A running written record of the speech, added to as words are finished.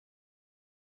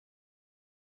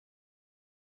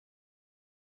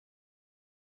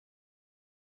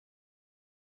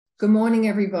Good morning,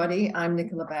 everybody. I'm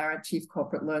Nicola Barrett, Chief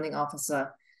Corporate Learning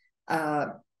Officer of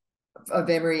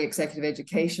Emory Executive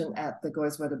Education at the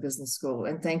Goizueta Business School,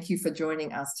 and thank you for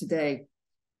joining us today.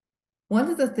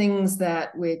 One of the things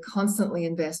that we're constantly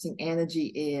investing energy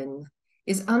in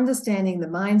is understanding the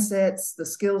mindsets, the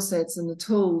skill sets, and the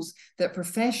tools that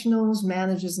professionals,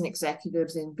 managers, and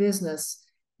executives in business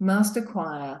must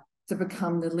acquire to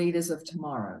become the leaders of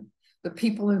tomorrow, the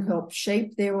people who help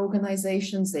shape their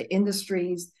organizations, their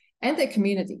industries, and their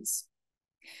communities.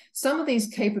 Some of these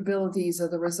capabilities are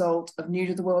the result of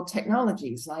new-to-the-world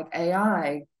technologies like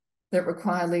AI that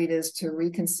require leaders to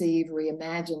reconceive,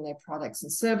 reimagine their products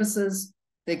and services,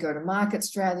 their go-to-market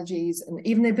strategies, and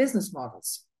even their business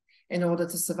models in order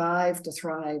to survive, to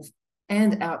thrive,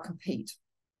 and outcompete.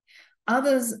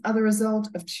 Others are the result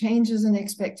of changes in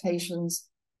expectations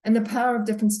and the power of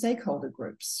different stakeholder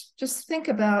groups. Just think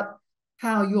about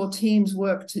how your teams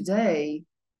work today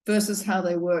versus how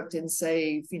they worked in,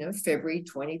 say, February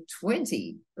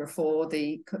 2020, before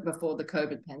the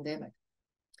COVID pandemic.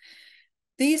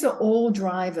 These are all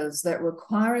drivers that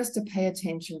require us to pay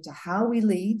attention to how we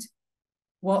lead,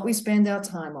 what we spend our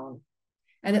time on.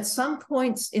 And at some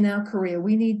points in our career,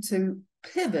 we need to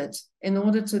pivot in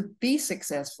order to be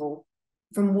successful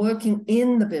from working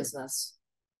in the business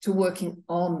to working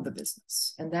on the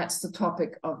business. And that's the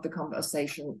topic of the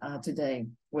conversation today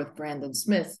with Brandon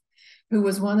Smith, who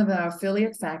was one of our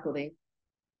affiliate faculty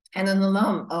and an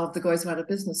alum of the Goizueta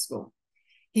Business School.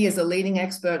 He is a leading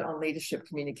expert on leadership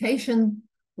communication,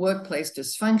 workplace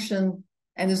dysfunction,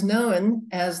 and is known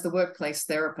as the workplace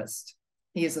therapist.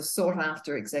 He is a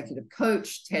sought-after executive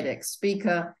coach, TEDx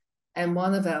speaker, and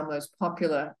one of our most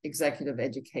popular executive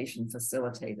education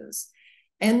facilitators.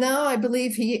 And now I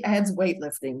believe he adds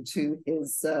weightlifting to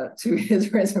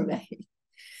his resume.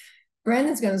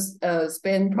 Brandon's going to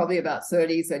spend probably about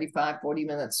 30, 35, 40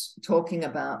 minutes talking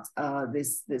about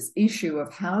this issue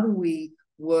of how do we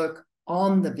work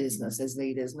on the business as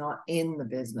leaders, not in the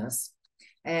business.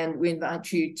 And we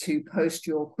invite you to post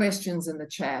your questions in the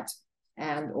chat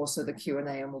and also the Q&A,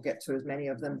 and we'll get to as many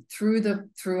of them through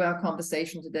our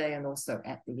conversation today and also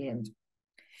at the end.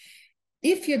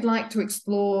 If you'd like to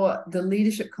explore the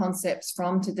leadership concepts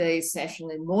from today's session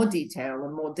in more detail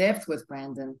and more depth with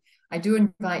Brandon, I do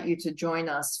invite you to join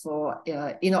us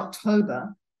in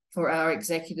October for our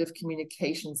Executive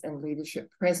Communications and Leadership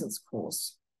Presence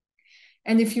course.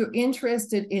 And if you're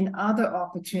interested in other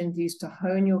opportunities to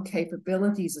hone your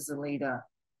capabilities as a leader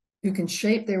who can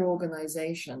shape their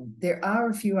organization, there are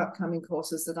a few upcoming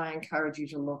courses that I encourage you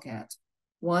to look at.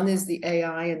 One is the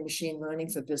AI and machine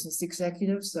learning for business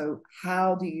executives. So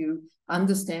how do you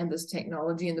understand this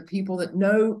technology and the people that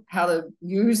know how to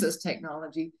use this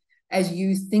technology as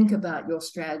you think about your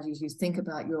strategies, you think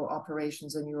about your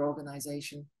operations and your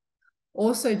organization?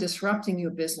 Also, disrupting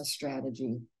your business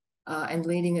strategy and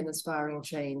leading and inspiring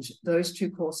change. Those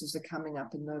two courses are coming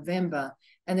up in November.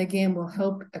 And again, will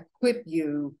help equip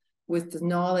you with the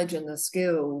knowledge and the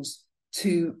skills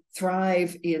to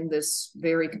thrive in this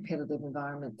very competitive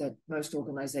environment that most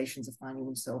organizations are finding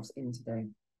themselves in today.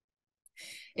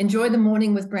 Enjoy the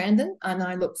morning with Brandon, and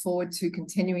I look forward to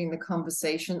continuing the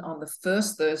conversation on the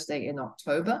first Thursday in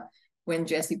October, when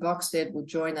Jesse Boxstead will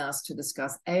join us to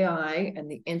discuss AI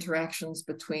and the interactions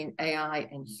between AI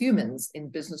and humans in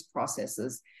business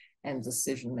processes and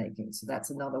decision making. So that's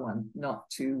another one not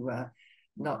to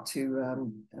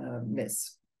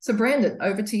miss. So Brandon,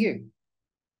 over to you.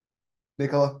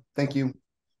 Nicola, thank you.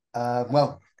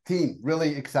 Well, team,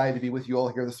 really excited to be with you all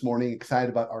here this morning, excited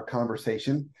about our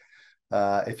conversation.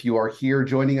 If you are here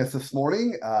joining us this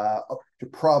morning, you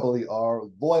probably are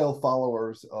loyal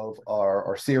followers of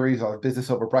our series on Business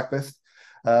Over Breakfast,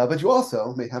 but you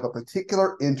also may have a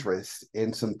particular interest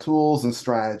in some tools and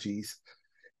strategies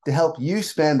to help you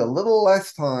spend a little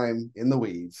less time in the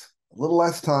weeds, a little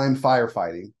less time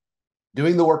firefighting,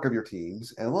 doing the work of your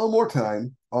teams, and a little more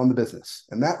time on the business.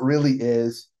 And that really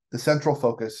is the central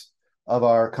focus of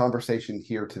our conversation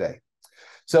here today.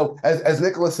 So as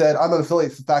Nicola said, I'm an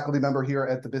affiliate faculty member here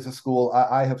at the business school.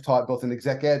 I have taught both in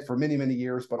exec ed for many, many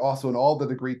years, but also in all the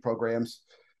degree programs.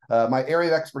 My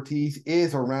area of expertise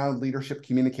is around leadership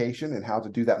communication and how to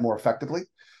do that more effectively.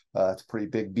 It's a pretty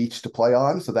big beach to play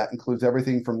on. So that includes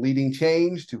everything from leading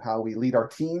change to how we lead our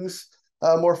teams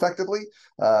more effectively,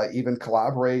 even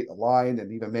collaborate, align,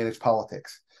 and even manage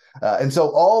politics. And so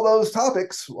all those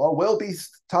topics will be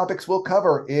topics we'll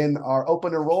cover in our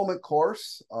open enrollment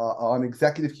course on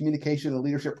executive communication and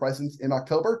leadership presence in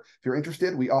October. If you're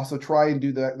interested, we also try and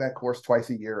do that course twice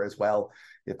a year as well,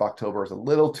 if October is a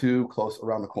little too close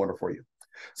around the corner for you.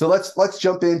 So let's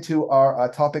jump into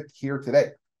our topic here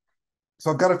today. So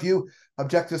I've got a few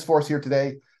objectives for us here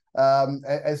today.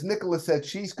 As Nicola said,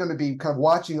 she's going to be kind of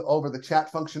watching over the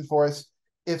chat function for us.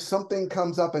 If something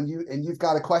comes up and you've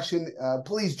got a question,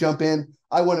 please jump in.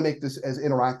 I want to make this as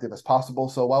interactive as possible.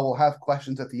 So while we'll have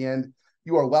questions at the end,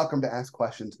 you are welcome to ask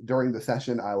questions during the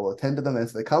session. I will attend to them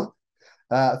as they come.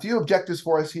 A few objectives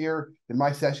for us here in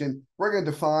my session. We're going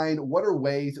to define what are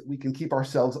ways that we can keep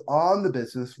ourselves on the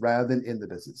business rather than in the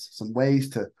business. Some ways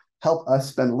to help us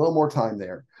spend a little more time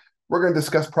there. We're going to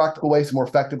discuss practical ways to more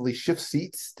effectively shift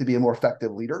seats to be a more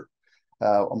effective leader.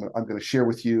 I'm going to share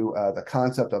with you the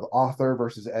concept of author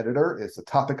versus editor. It's the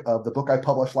topic of the book I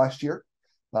published last year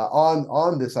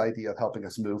on this idea of helping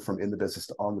us move from in the business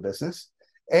to on the business.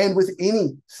 And with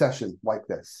any session like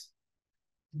this,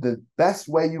 the best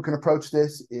way you can approach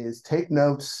this is take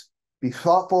notes, be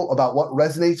thoughtful about what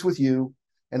resonates with you,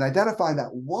 and identify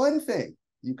that one thing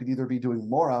you could either be doing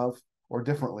more of or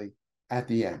differently at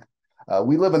the end.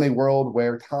 We live in a world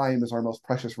where time is our most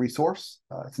precious resource.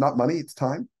 It's not money, it's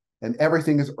time, and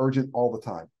everything is urgent all the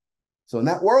time. So in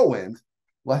that whirlwind,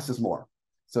 less is more.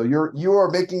 So you are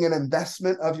making an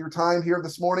investment of your time here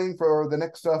this morning for the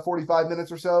next 45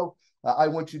 minutes or so. I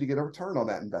want you to get a return on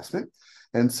that investment.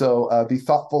 And so be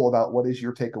thoughtful about what is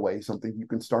your takeaway, something you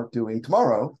can start doing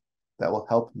tomorrow that will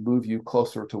help move you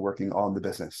closer to working on the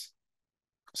business.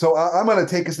 So I'm going to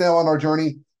take us now on our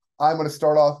journey. I'm going to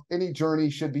start off. Any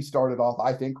journey should be started off,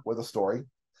 I think, with a story.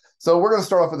 So we're going to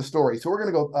start off with a story. So we're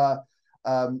going to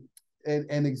go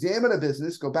and examine a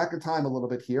business, go back in time a little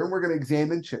bit here, and we're going to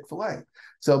examine Chick-fil-A.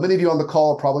 So many of you on the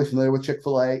call are probably familiar with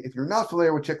Chick-fil-A. If you're not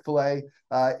familiar with Chick-fil-A,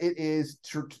 it is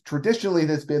traditionally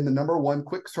has been the #1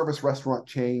 quick service restaurant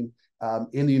chain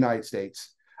in the United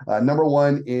States.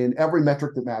 #1 in every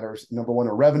metric that matters. #1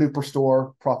 in revenue per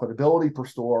store, profitability per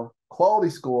store,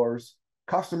 quality scores,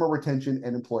 customer retention,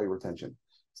 and employee retention.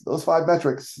 So those 5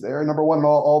 metrics, they're #1 in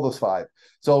all those 5.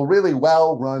 So really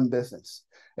well-run business.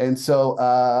 And so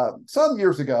some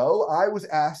years ago, I was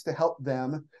asked to help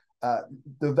them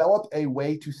develop a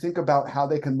way to think about how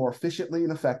they can more efficiently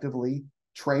and effectively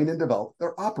train and develop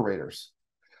their operators.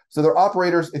 So their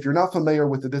operators, if you're not familiar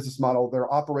with the business model,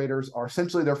 their operators are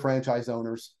essentially their franchise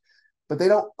owners, but they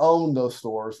don't own those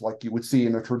stores like you would see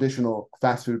in a traditional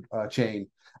fast food chain.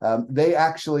 They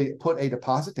actually put a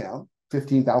deposit down,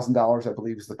 $15,000, I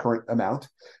believe is the current amount,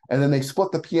 and then they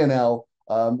split the P&L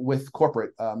with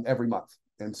corporate every month.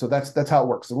 And so that's how it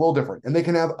works. It's a little different. And they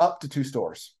can have up to 2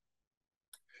 stores.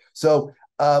 So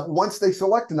once they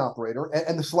select an operator,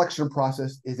 and the selection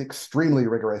process is extremely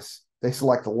rigorous, they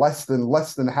select less than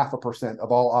 0.5%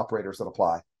 of all operators that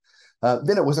apply.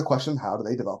 Then it was a question, how do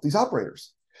they develop these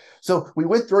operators? So we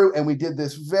went through and we did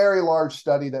this very large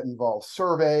study that involved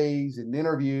surveys and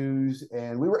interviews,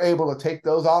 and we were able to take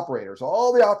those operators,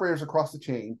 all the operators across the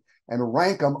chain, and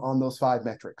rank them on those 5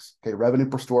 metrics. Okay, revenue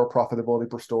per store, profitability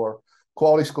per store,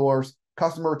 quality scores,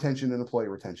 customer retention, and employee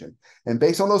retention. And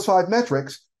based on those 5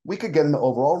 metrics, we could get an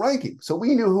overall ranking. So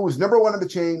we knew who was #1 in the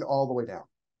chain all the way down.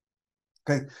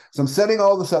 Okay, so I'm setting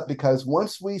all this up because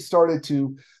once we started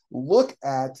to look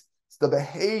at the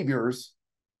behaviors,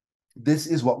 this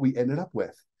is what we ended up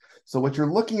with. So what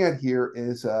you're looking at here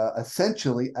is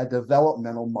essentially a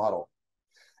developmental model.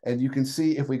 And you can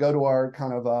see if we go to our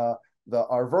kind of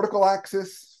our vertical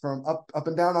axis from up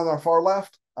and down on our far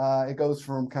left, it goes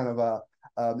from kind of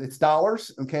it's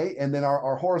dollars, okay? And then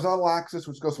our horizontal axis,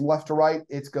 which goes from left to right,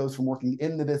 it goes from working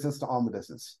in the business to on the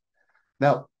business.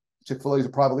 Now, Chick-fil-A is a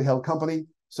privately held company,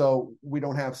 so we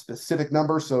don't have specific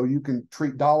numbers, so you can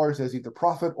treat dollars as either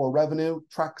profit or revenue,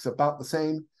 tracks about the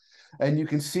same. And you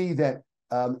can see that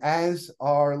as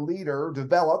our leader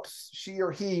develops, she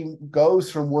or he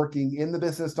goes from working in the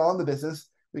business to on the business,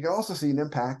 we can also see an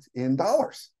impact in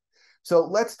dollars. So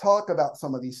let's talk about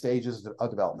some of these stages of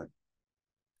development.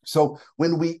 So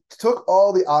when we took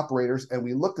all the operators and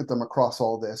we looked at them across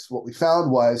all this, what we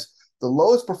found was the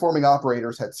lowest performing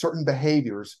operators had certain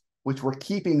behaviors which were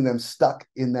keeping them stuck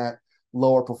in that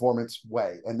lower performance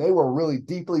way. And they were really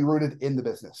deeply rooted in the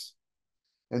business.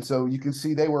 And so you can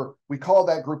see we call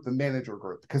that group the manager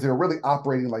group because they were really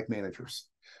operating like managers.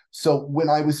 So when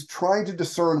I was trying to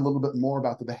discern a little bit more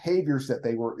about the behaviors that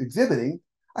they were exhibiting,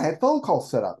 I had phone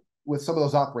calls set up with some of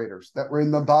those operators that were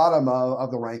in the bottom of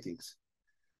the rankings.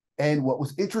 And what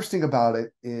was interesting about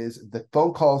it is the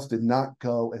phone calls did not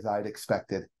go as I'd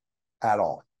expected at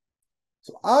all.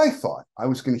 So I thought I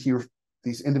was going to hear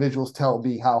these individuals tell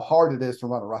me how hard it is to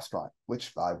run a restaurant,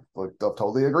 which I would have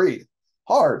totally agreed.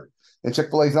 Hard. And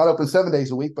Chick-fil-A is not open 7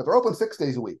 days a week, but they're open 6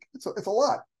 days a week. It's a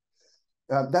lot.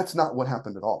 That's not what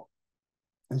happened at all.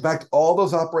 In fact, all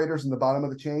those operators in the bottom of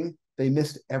the chain, they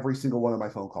missed every single one of my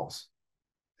phone calls.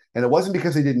 And it wasn't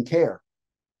because they didn't care.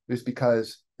 It was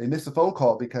because They missed a phone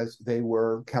call because they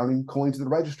were counting coins at the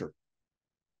register.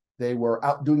 They were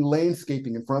out doing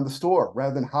landscaping in front of the store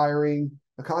rather than hiring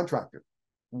a contractor.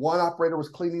 One operator was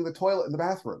cleaning the toilet in the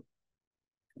bathroom.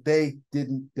 They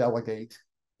didn't delegate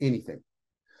anything.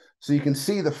 So you can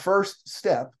see the first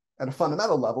step at a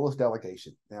fundamental level is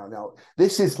delegation. Now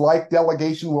this is like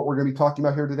delegation, what we're going to be talking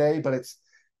about here today, but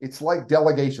it's like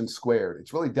delegation squared.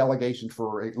 It's really delegation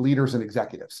for leaders and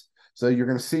executives. So you're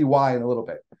going to see why in a little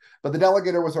bit. But the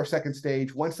delegator was our second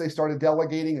stage. Once they started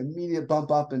delegating, immediate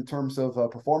bump up in terms of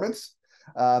performance,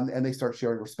 and they start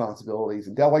sharing responsibilities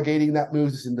and delegating. That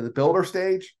moves us into the builder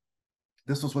stage.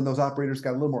 This was when those operators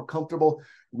got a little more comfortable,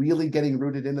 really getting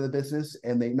rooted into the business.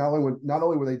 And they not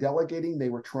only were they delegating, they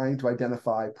were trying to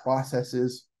identify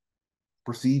processes,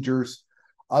 procedures,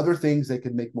 other things they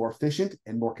could make more efficient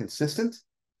and more consistent.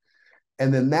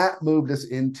 And then that moved us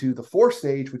into the fourth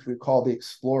stage, which we call the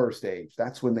explorer stage.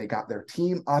 That's when they got their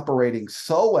team operating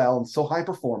so well and so high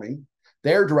performing,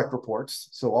 their direct reports,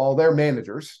 so all their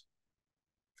managers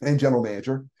and general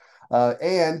manager,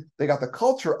 and they got the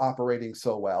culture operating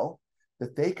so well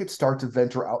that they could start to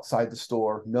venture outside the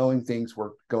store, knowing things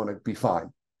were going to be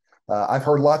fine. I've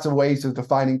heard lots of ways of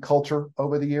defining culture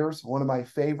over the years. One of my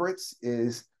favorites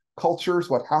is culture is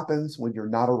what happens when you're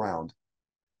not around.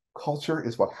 Culture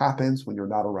is what happens when you're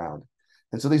not around.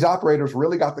 And so these operators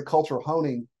really got the culture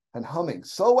honing and humming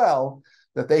so well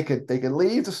that they could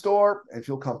leave the store and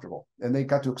feel comfortable. And they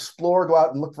got to explore, go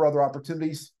out and look for other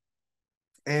opportunities.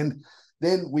 And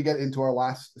then we get into our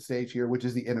last stage here, which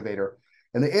is the innovator.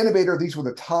 And the innovator, these were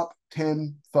the top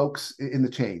 10 folks in the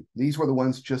chain. These were the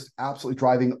ones just absolutely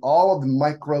driving all of the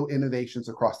micro innovations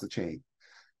across the chain.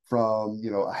 From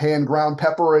a hand ground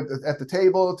pepper at the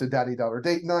table to daddy daughter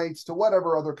date nights to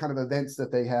whatever other kind of events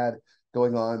that they had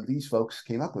going on, these folks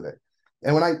came up with it.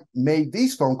 And when I made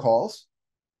these phone calls,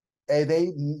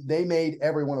 they made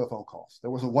every one of the phone calls.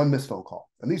 There wasn't one missed phone call.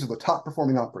 And these are the top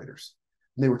performing operators.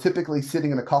 And they were typically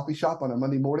sitting in a coffee shop on a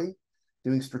Monday morning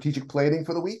doing strategic planning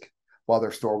for the week while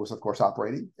their store was, of course,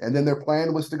 operating. And then their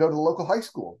plan was to go to the local high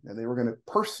school, and they were going to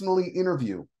personally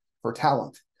interview for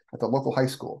talent at the local high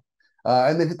school.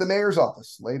 And then hit the mayor's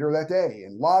office later that day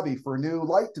and lobby for a new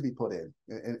light to be put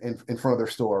in front of their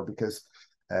store. Because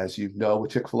as you know, with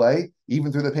Chick-fil-A,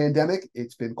 even through the pandemic,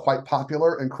 it's been quite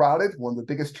popular and crowded. One of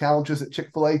the biggest challenges at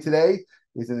Chick-fil-A today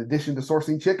is, in addition to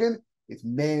sourcing chicken, it's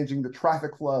managing the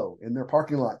traffic flow in their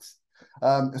parking lots.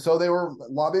 So they were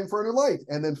lobbying for a new light.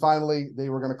 And then finally, they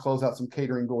were going to close out some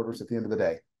catering orders at the end of the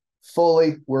day,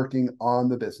 fully working on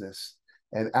the business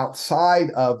and outside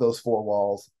of those four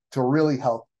walls to really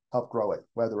help grow it,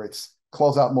 whether it's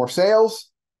close out more sales,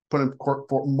 put in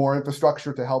more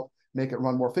infrastructure to help make it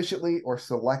run more efficiently, or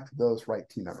select those right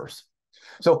team members.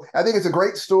 So I think it's a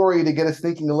great story to get us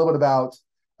thinking a little bit about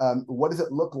what does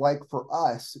it look like for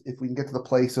us if we can get to the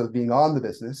place of being on the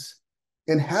business,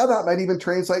 and how that might even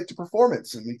translate to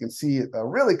performance. And we can see it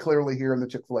really clearly here in the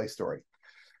Chick-fil-A story.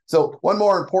 So one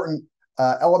more important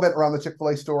element around the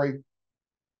Chick-fil-A story: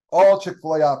 all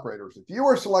Chick-fil-A operators, if you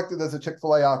were selected as a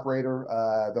Chick-fil-A operator,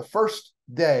 the first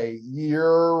day,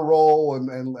 your role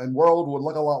and world would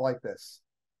look a lot like this.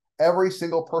 Every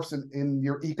single person in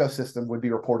your ecosystem would be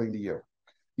reporting to you.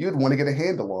 You'd want to get a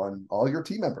handle on all your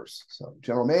team members. So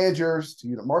general managers, to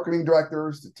unit marketing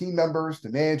directors, to team members, to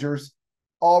managers,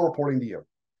 all reporting to you.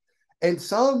 And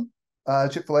some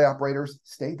Chick-fil-A operators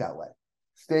stayed that way,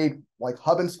 stayed like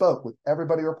hub and spoke with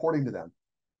everybody reporting to them.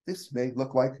 This may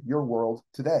look like your world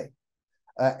today.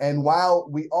 And while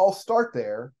we all start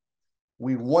there,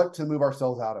 we want to move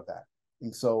ourselves out of that.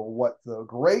 And so what the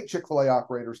great Chick-fil-A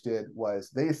operators did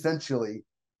was they essentially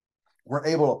were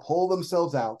able to pull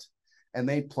themselves out, and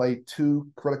they played two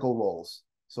critical roles.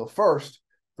 So first,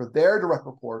 for their direct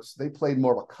reports, they played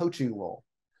more of a coaching role.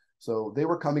 So they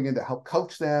were coming in to help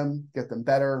coach them, get them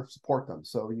better, support them.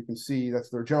 So you can see that's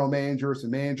their general managers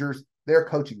and managers, they're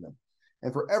coaching them.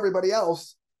 And for everybody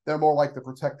else, they're more like the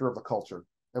protector of the culture.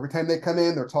 Every time they come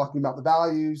in, they're talking about the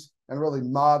values and really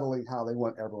modeling how they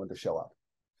want everyone to show up.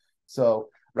 So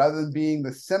rather than being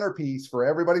the centerpiece for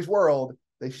everybody's world,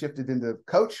 they shifted into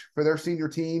coach for their senior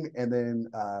team and then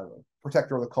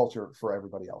protector of the culture for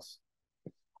everybody else.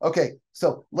 Okay,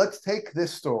 so let's take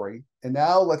this story and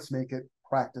now let's make it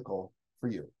practical for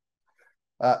you.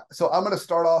 So I'm going to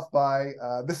start off by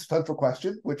this central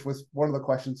question, which was one of the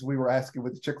questions we were asking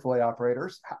with the Chick-fil-A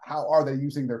operators. How are they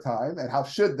using their time, and how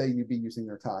should they be using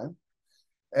their time?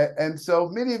 And so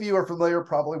many of you are familiar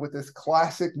probably with this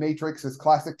classic matrix, this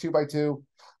classic 2x2.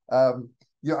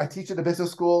 I teach at a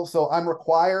business school, so I'm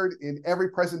required in every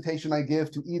presentation I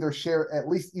give to either share at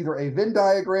least either a Venn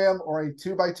diagram or a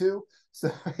 2x2.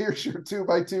 So here's your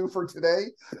 2x2 for today.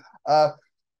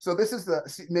 So this is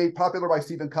made popular by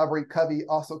Stephen Covey,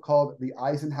 also called the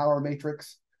Eisenhower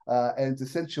matrix. And it's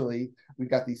essentially,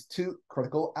 we've got these two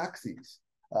critical axes.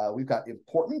 We've got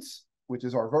importance, which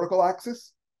is our vertical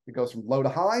axis. It goes from low to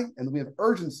high. And then we have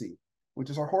urgency,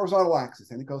 which is our horizontal axis.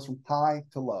 And it goes from high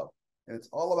to low. And it's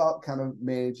all about kind of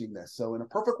managing this. So in a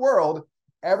perfect world,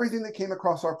 everything that came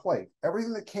across our plate,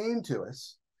 everything that came to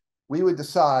us, we would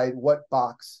decide what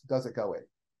box does it go in.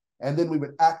 And then we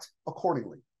would act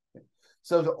accordingly.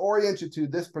 So to orient you to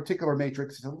this particular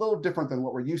matrix, it's a little different than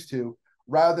what we're used to.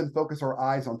 Rather than focus our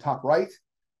eyes on top right,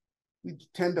 we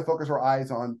tend to focus our eyes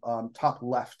on top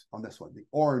left on this one, the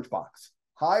orange box.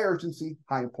 High urgency,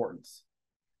 high importance.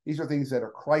 These are things that are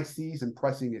crises and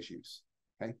pressing issues.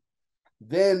 Okay.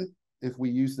 Then, if we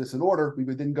use this in order, we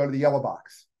would then go to the yellow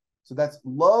box. So that's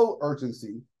low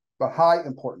urgency, but high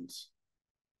importance.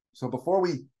 So before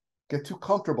we get too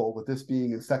comfortable with this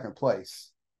being in second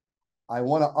place, I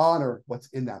want to honor what's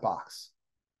in that box.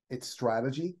 It's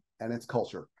strategy and it's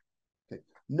culture. Okay.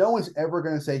 No one's ever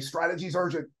going to say strategy is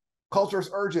urgent, culture is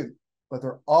urgent, but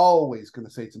they're always going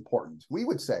to say it's important. We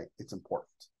would say it's important.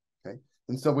 Okay.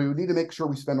 And so we would need to make sure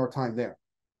we spend our time there.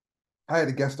 I had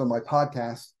a guest on my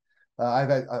podcast. I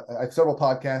have several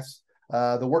podcasts.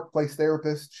 The Workplace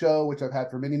Therapist show, which I've had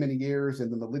for many, many years,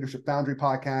 and then the Leadership Foundry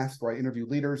podcast, where I interview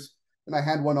leaders. And I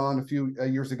had one on a few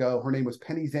years ago. Her name was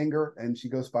Penny Zanger, and she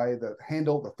goes by the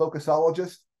handle, the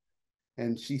Focusologist.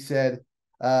 And she said,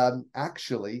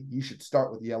 actually, you should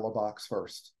start with the yellow box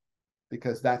first,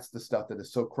 because that's the stuff that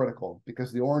is so critical,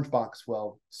 because the orange box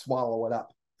will swallow it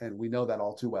up. And we know that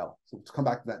all too well. So let's come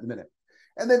back to that in a minute.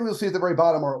 And then we'll see at the very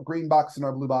bottom our green box and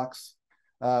our blue box.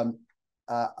 I'm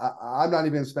not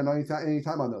even going to spend any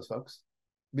time on those, folks,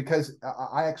 because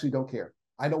I actually don't care.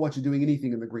 I don't want you doing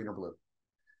anything in the green or blue.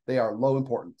 They are low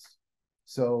importance.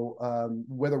 So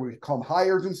whether we call them high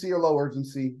urgency or low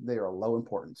urgency, they are low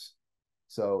importance.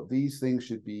 So these things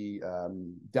should be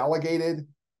delegated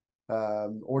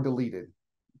or deleted,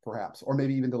 perhaps, or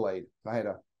maybe even delayed. I had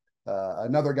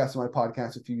another guest on my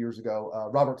podcast a few years ago,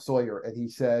 Robert Sawyer, and he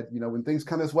said, when things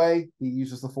come his way, he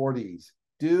uses the 4 Ds: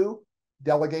 do,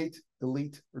 delegate,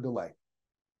 delete, or delay.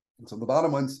 And so the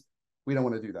bottom ones, we don't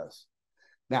want to do those.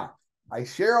 Now, I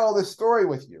share all this story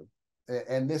with you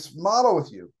and this model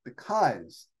with you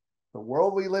because the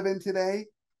world we live in today,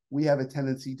 we have a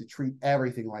tendency to treat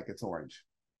everything like it's orange.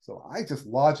 So I just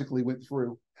logically went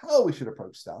through how we should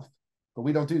approach stuff, but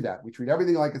we don't do that. We treat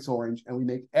everything like it's orange and we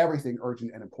make everything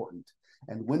urgent and important.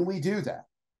 And when we do that,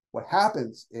 what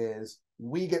happens is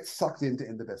we get sucked into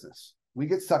the business. We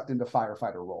get sucked into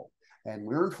firefighter role. And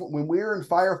when we're in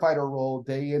firefighter role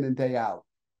day in and day out,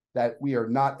 that we are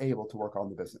not able to work on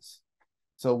the business.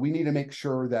 So we need to make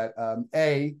sure that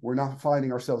A, we're not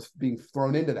finding ourselves being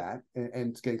thrown into that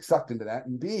and getting sucked into that.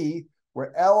 And B,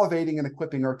 we're elevating and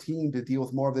equipping our team to deal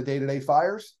with more of the day-to-day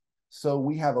fires. So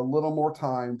we have a little more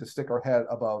time to stick our head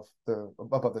above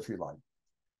the tree line.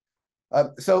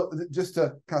 So just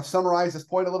to kind of summarize this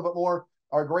point a little bit more,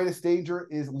 our greatest danger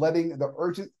is letting the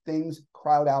urgent things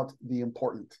crowd out the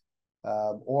important.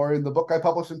 Or in the book I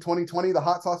published in 2020, The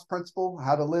Hot Sauce Principle,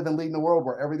 How to Live and Lead in a World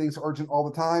Where Everything's Urgent All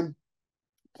the Time.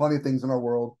 Plenty of things in our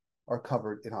world are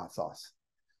covered in hot sauce.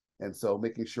 And so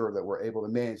making sure that we're able to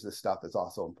manage this stuff is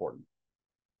also important.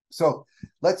 So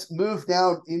let's move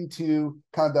down into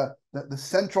kind of the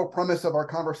central premise of our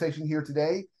conversation here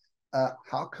today.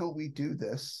 How can we do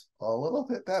this a little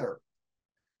bit better?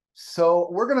 So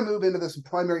we're going to move into this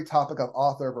primary topic of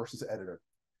author versus editor.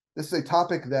 This is a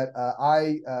topic that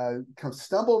I kind of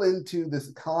stumbled into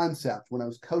this concept when I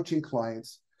was coaching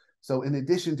clients. So in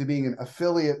addition to being an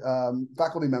affiliate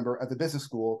faculty member at the business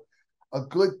school, a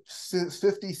good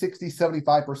 50, 60,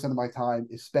 75% of my time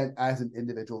is spent as an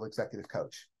individual executive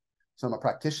coach. So I'm a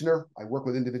practitioner. I work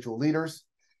with individual leaders.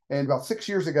 And about 6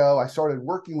 years ago, I started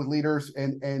working with leaders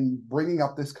and bringing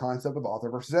up this concept of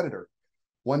author versus editor.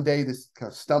 One day, this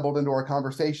kind of stumbled into our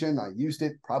conversation. I used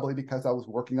it probably because I was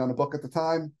working on a book at the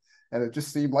time, and it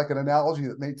just seemed like an analogy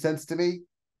that made sense to me.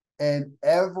 And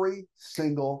every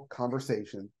single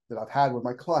conversation that I've had with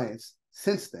my clients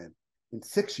since then, in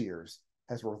 6 years,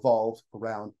 has revolved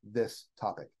around this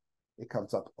topic. It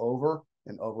comes up over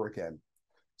and over again.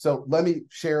 So let me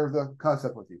share the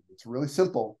concept with you. It's really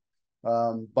simple,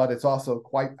 but it's also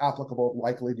quite applicable,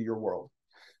 likely to your world.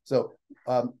 So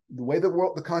the way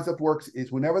the concept works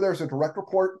is whenever there's a direct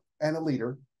report and a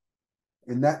leader,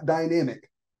 in that dynamic,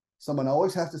 someone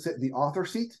always has to sit in the author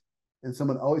seat and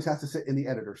someone always has to sit in the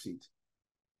editor seat.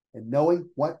 And knowing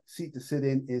what seat to sit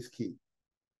in is key.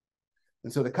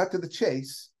 And so to cut to the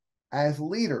chase, as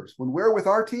leaders, when we're with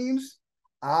our teams,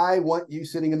 I want you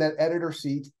sitting in that editor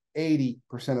seat 80%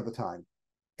 of the time.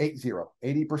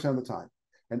 80% of the time,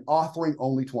 and authoring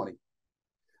only 20.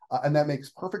 And that makes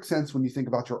perfect sense when you think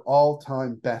about your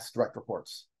all-time best direct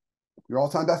reports. Your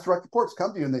all-time best direct reports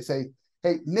come to you and they say,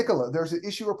 hey, Nicola, there's an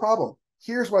issue or problem.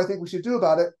 Here's what I think we should do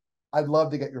about it. I'd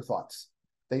love to get your thoughts.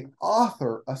 They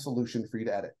author a solution for you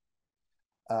to edit,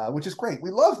 which is great.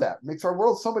 We love that. It makes our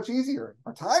world so much easier,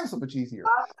 our time so much easier.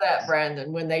 I love that,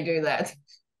 Brandon, when they do that.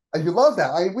 You love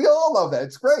that. We all love that.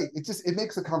 It's great. It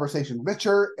makes the conversation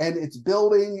richer, and it's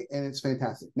building, and it's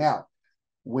fantastic. Now,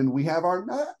 when we have our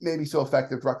not maybe so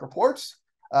effective direct reports,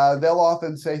 they'll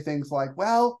often say things like,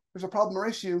 well, there's a problem or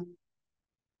issue.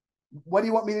 What do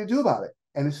you want me to do about it?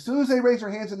 And as soon as they raise their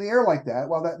hands in the air like that,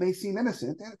 while that may seem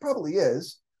innocent, and it probably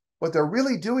is, what they're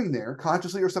really doing there,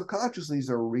 consciously or subconsciously, is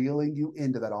they're reeling you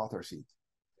into that author seat.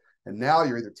 And now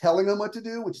you're either telling them what to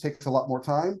do, which takes a lot more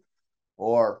time,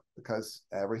 or because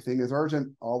everything is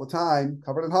urgent all the time,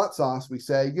 covered in hot sauce, we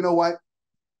say, you know what?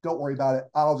 Don't worry about it.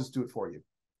 I'll just do it for you.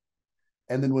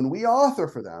 And then when we author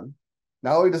for them,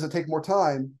 not only does it take more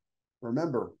time,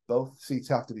 remember, both seats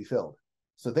have to be filled.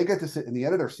 So they get to sit in the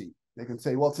editor seat. They can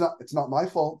say, well, it's not my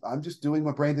fault. I'm just doing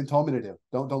what Brandon told me to do.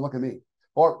 Don't look at me.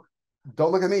 Or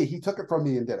don't look at me. He took it from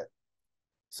me and did it.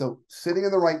 So sitting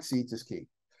in the right seats is key.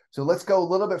 So let's go a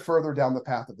little bit further down the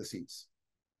path of the seats.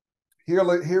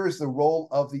 Here is the role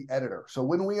of the editor. So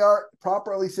when we are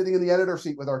properly sitting in the editor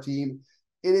seat with our team,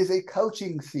 it is a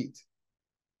coaching seat.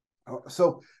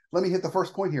 So let me hit the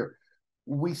first point here.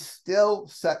 We still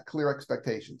set clear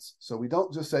expectations. So we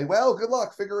don't just say, well, good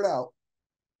luck, figure it out.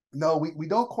 No, we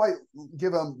don't quite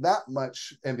give them that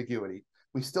much ambiguity.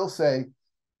 We still say,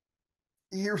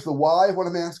 here's the why of what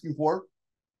I'm asking for.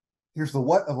 Here's the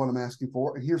what of what I'm asking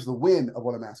for. And here's the when of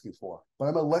what I'm asking for. But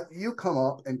I'm going to let you come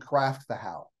up and craft the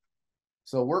how.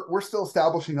 So we're still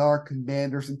establishing our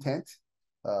commander's intent.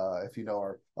 If you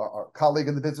know our colleague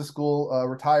in the business school,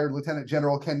 retired Lieutenant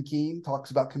General Ken Keene,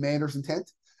 talks about commander's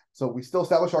intent. So we still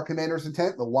establish our commander's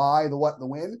intent, the why, the what, and the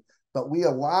when, but we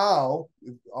allow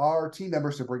our team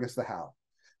members to bring us the how.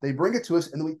 They bring it to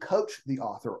us, and then we coach the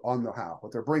author on the how,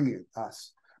 what they're bringing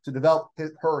us to develop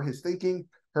his thinking,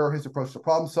 his approach to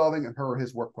problem solving, and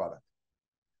his work product.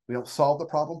 We don't solve the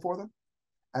problem for them.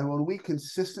 And when we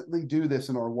consistently do this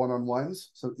in our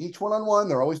one-on-ones, so each one-on-one,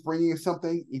 they're always bringing us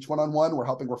something. Each one-on-one, we're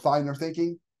helping refine their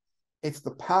thinking. It's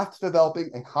the path to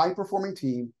developing a high-performing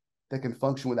team that can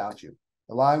function without you,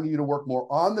 allowing you to work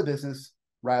more on the business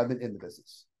rather than in the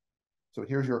business. So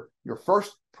here's your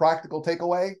first practical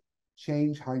takeaway: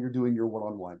 change how you're doing your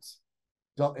one-on-ones.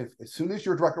 As soon as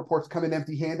your direct reports come in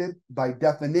empty-handed, by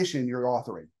definition, you're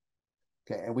authoring.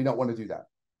 Okay, and we don't want to do that.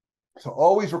 So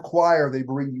always require they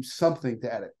bring you something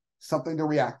to edit, something to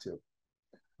react to,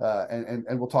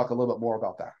 and we'll talk a little bit more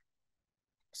about that.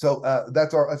 So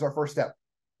that's our first step.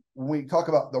 When we talk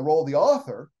about the role of the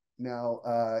author, now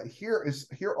here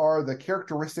are the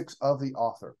characteristics of the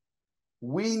author.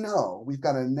 We know we've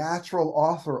got a natural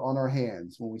author on our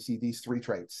hands when we see these three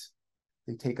traits.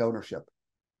 They take ownership,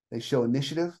 they show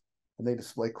initiative, and they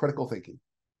display critical thinking.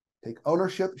 Take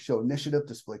ownership, show initiative,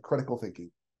 display critical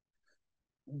thinking.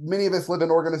 Many of us live in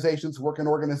organizations, work in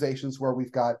organizations where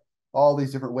we've got all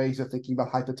these different ways of thinking about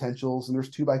high potentials, and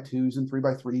there's 2x2s and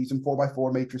 3x3s and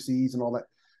 4x4 matrices and all that.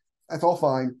 That's all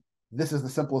fine. This is the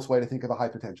simplest way to think of a high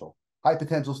potential. High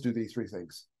potentials do these three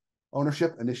things: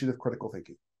 ownership, initiative, critical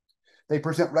thinking. They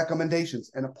present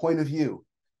recommendations and a point of view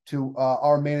to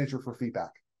our manager for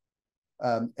feedback.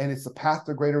 And it's the path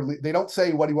to greater, they don't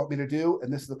say, what do you want me to do?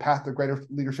 And this is the path to greater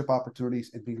leadership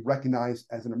opportunities and being recognized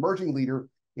as an emerging leader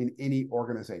in any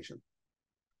organization.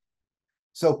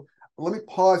 So let me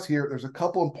pause here. There's a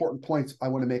couple important points I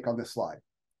want to make on this slide.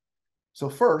 So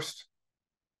first,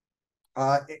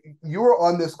 you're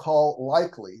on this call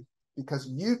likely because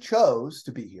you chose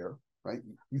to be here, right?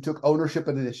 You took ownership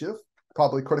and initiative,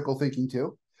 probably critical thinking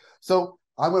too. So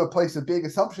I'm going to place a big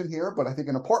assumption here, but I think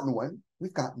an important one.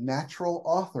 We've got natural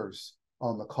authors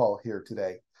on the call here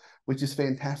today, which is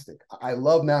fantastic. I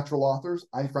love natural authors.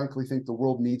 I frankly think the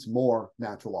world needs more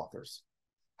natural authors.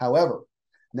 However,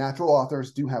 natural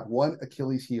authors do have one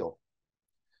Achilles heel.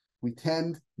 We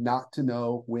tend not to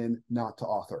know when not to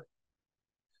author.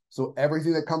 So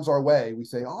everything that comes our way, we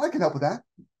say, oh, I can help with that.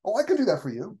 Oh, I can do that for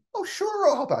you. Oh, sure,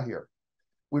 I'll help out here.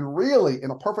 When really, in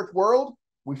a perfect world,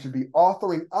 we should be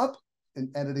authoring up and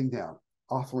editing down.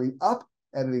 Authoring up,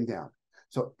 editing down.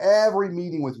 So every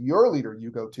meeting with your leader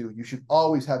you go to, you should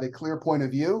always have a clear point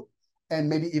of view and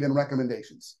maybe even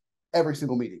recommendations. Every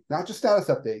single meeting, not just status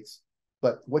updates,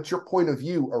 but what's your point of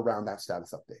view around that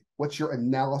status update? What's your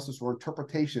analysis or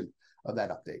interpretation of that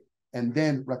update? And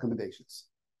then recommendations.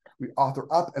 We author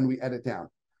up and we edit down.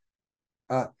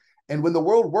 And when the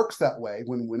world works that way,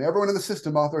 when everyone in the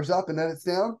system authors up and then it's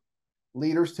down,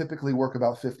 leaders typically work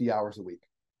about 50 hours a week,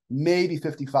 maybe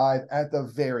 55 at the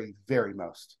very, very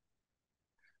most.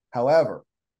 However,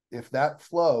 if that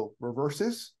flow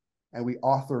reverses and we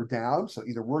author down, so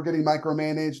either we're getting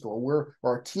micromanaged or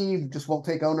our team just won't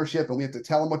take ownership and we have to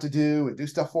tell them what to do and do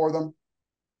stuff for them,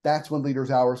 that's when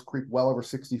leaders' hours creep well over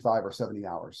 65 or 70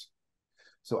 hours.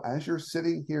 So as you're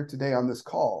sitting here today on this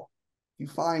call, you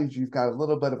find you've got a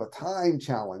little bit of a time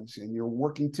challenge and you're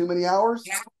working too many hours,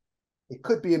 it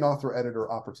could be an author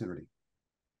editor opportunity.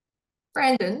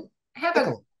 Brandon, I have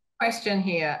a question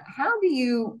here. How do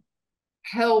you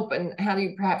help and how do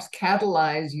you perhaps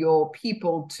catalyze your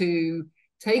people to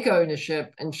take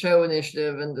ownership and show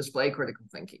initiative and display critical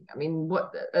thinking? I mean,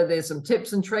 what are there some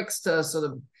tips and tricks to sort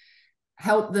of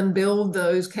help them build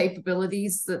those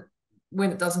capabilities that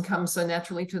when it doesn't come so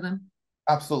naturally to them?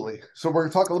 Absolutely. So we're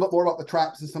going to talk a little bit more about the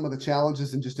traps and some of the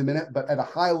challenges in just a minute. But at a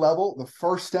high level, the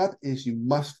first step is you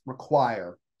must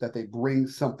require that they bring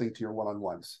something to your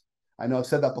one-on-ones. I know I've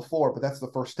said that before, but that's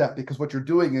the first step, because what you're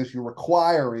doing is you're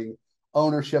requiring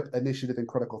ownership, initiative, and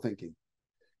critical thinking.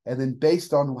 And then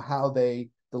based on how they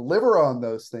deliver on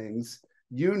those things,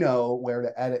 you know where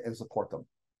to edit and support them.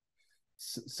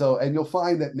 So, and you'll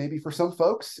find that maybe for some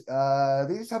folks,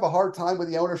 they just have a hard time with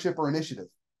the ownership or initiative.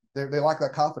 They lack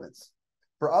that confidence.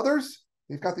 For others,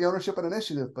 they've got the ownership and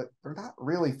initiative, but they're not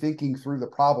really thinking through the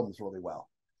problems really well.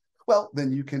 Well,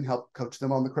 then you can help coach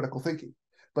them on the critical thinking.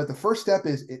 But the first step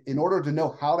is, in order to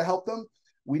know how to help them,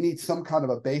 we need some kind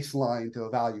of a baseline to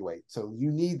evaluate. So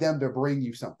you need them to bring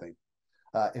you something.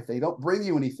 If they don't bring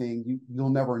you anything,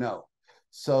 you'll never know.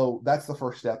 So that's the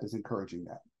first step, is encouraging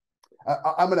that.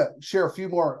 I'm going to share a few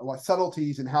more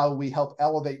subtleties in how we help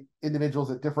elevate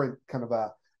individuals at different kind of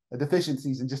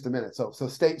deficiencies in just a minute. So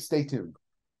stay tuned.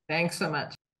 Thanks so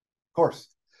much. Of course.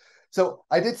 So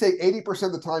I did say 80%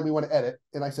 of the time we want to edit,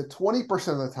 and I said 20%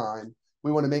 of the time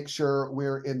we want to make sure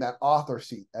we're in that author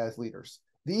seat as leaders.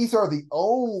 These are the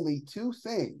only two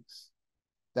things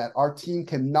that our team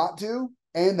cannot do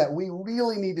and that we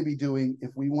really need to be doing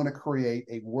if we want to create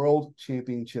a world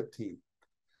championship team.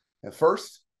 And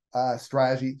first,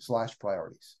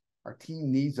 strategy/priorities. Our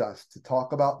team needs us to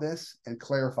talk about this and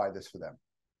clarify this for them.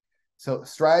 So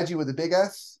strategy with a big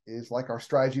S is like our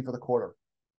strategy for the quarter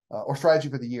or strategy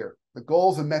for the year, the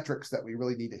goals and metrics that we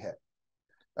really need to hit.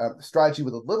 Strategy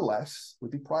with a little s would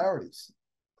be priorities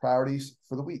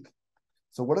for the week.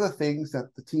 So what are the things that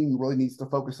the team really needs to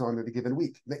focus on in a given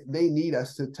week? They need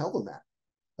us to tell them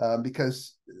that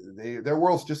because their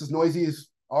world's just as noisy as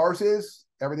ours is.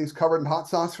 Everything's covered in hot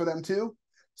sauce for them too.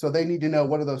 So they need to know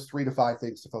what are those 3 to 5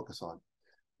 things to focus on.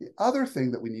 The other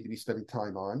thing that we need to be spending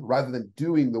time on, rather than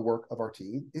doing the work of our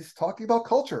team, is talking about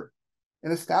culture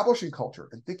and establishing culture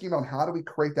and thinking about how do we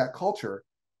create that culture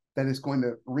that is going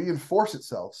to reinforce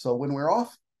itself. So when we're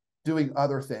off doing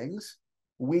other things,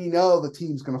 we know the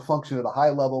team's going to function at a high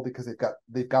level because they've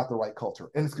got the right culture,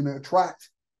 and it's going to attract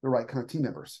the right kind of team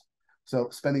members. So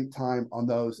spending time on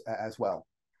those as well.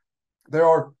 There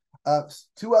are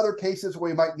 2 other cases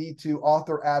where we might need to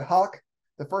author ad hoc.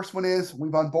 The first one is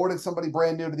we've onboarded somebody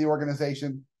brand new to the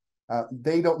organization.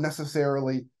 They don't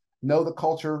necessarily know the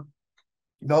culture,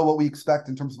 know what we expect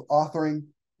in terms of authoring.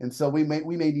 And so we may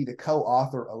need to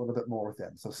co-author a little bit more with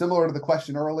them. So similar to the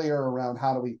question earlier around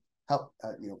how do we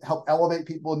help elevate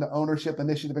people into ownership,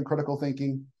 initiative, and critical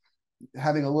thinking,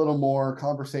 having a little more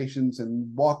conversations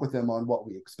and walk with them on what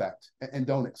we expect and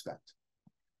don't expect.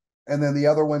 And then the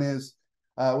other one is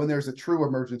when there's a true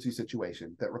emergency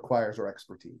situation that requires our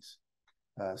expertise.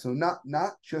 So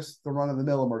not just the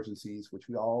run-of-the-mill emergencies, which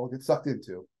we all get sucked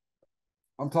into.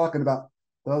 I'm talking about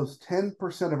those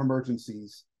 10% of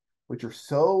emergencies which are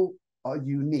so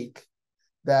unique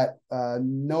that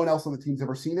no one else on the team's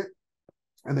ever seen it,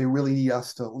 and they really need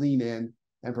us to lean in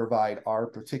and provide our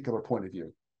particular point of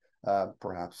view,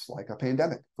 perhaps like a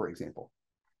pandemic, for example.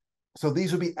 So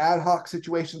these would be ad hoc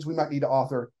situations we might need to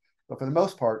author, but for the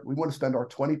most part, we want to spend our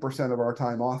 20% of our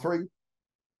time authoring,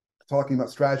 talking about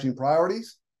strategy and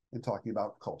priorities, and talking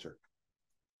about culture.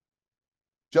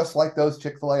 Just like those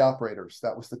Chick-fil-A operators,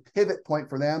 that was the pivot point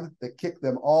for them that kicked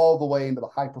them all the way into the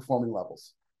high-performing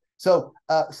levels. So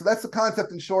that's the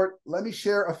concept in short. Let me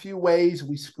share a few ways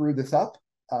we screwed this up,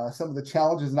 some of the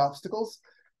challenges and obstacles,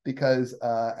 because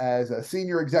as a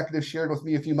senior executive shared with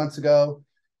me a few months ago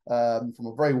from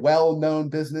a very well-known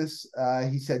business,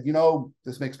 he said,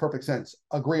 this makes perfect sense.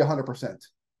 Agree 100%.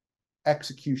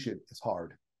 Execution is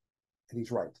hard. And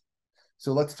he's right.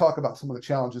 So let's talk about some of the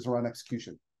challenges around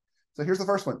execution. So here's the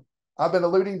first one. I've been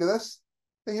alluding to this,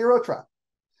 the hero trap.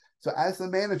 So as the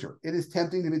manager, it is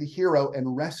tempting to be the hero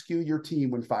and rescue your team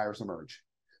when fires emerge.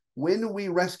 when we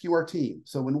rescue our team.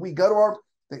 So when we go to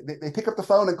they pick up the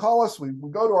phone and call us, we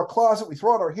go to our closet, we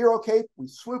throw out our hero cape, we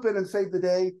swoop in and save the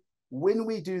day. When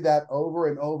we do that over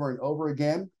and over and over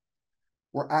again,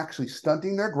 we're actually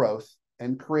stunting their growth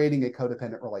and creating a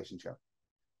codependent relationship.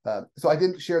 So I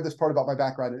didn't share this part about my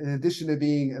background. In addition to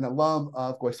being an alum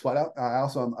of Goizueta, I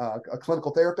also am a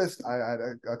clinical therapist. I had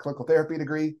a clinical therapy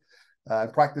degree. I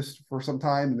practiced for some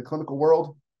time in the clinical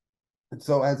world. And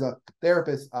so as a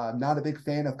therapist, I'm not a big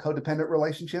fan of codependent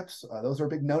relationships. Those are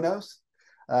big no-nos.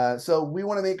 So we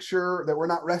want to make sure that we're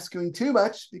not rescuing too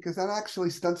much, because that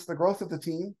actually stunts the growth of the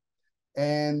team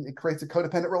and it creates a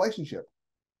codependent relationship.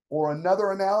 Or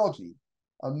another analogy,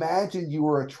 imagine you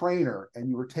were a trainer and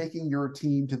you were taking your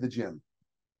team to the gym.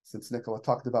 Since Nicola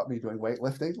talked about me doing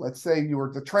weightlifting, let's say you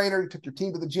were the trainer, you took your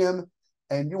team to the gym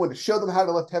and you wanted to show them how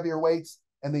to lift heavier weights.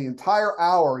 And the entire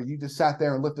hour you just sat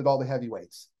there and lifted all the heavy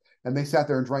weights. And they sat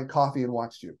there and drank coffee and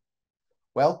watched you.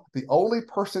 Well, the only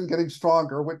person getting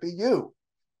stronger would be you.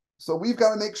 So we've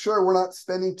got to make sure we're not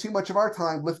spending too much of our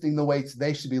time lifting the weights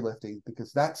they should be lifting,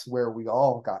 because that's where we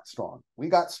all got strong. We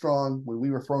got strong when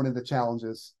we were thrown into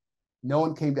challenges. No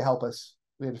one came to help us.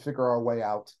 We had to figure our way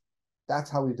out. That's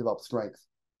how we develop strength.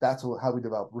 That's how we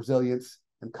develop resilience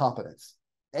and competence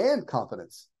and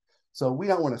confidence. So we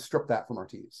don't want to strip that from our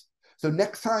teams. So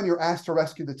next time you're asked to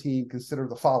rescue the team, consider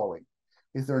the following.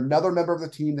 Is there another member of the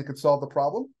team that could solve the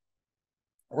problem?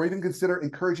 Or even consider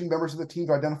encouraging members of the team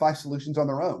to identify solutions on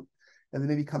their own, and then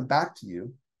maybe come back to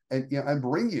you and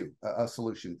bring you a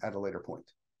solution at a later point.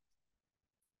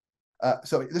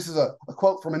 So this is a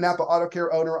quote from a Napa Auto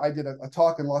Care owner. I did a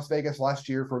talk in Las Vegas last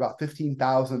year for about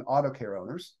 15,000 auto care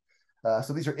owners.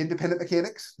 So these are independent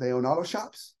mechanics. They own auto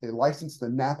shops. They license the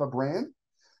Napa brand.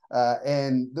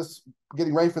 And this,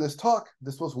 getting ready for this talk,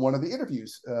 this was one of the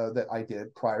interviews that I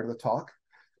did prior to the talk.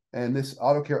 And this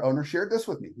auto care owner shared this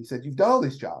with me. He said, "You've done all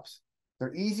these jobs.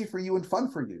 They're easy for you and fun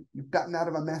for you. You've gotten out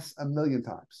of a mess a million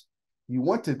times. You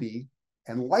want to be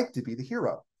and like to be the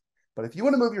hero. But if you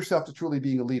want to move yourself to truly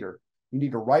being a leader, you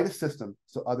need to write a system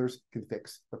so others can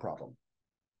fix the problem."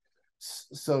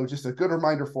 So just a good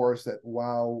reminder for us that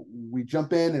while we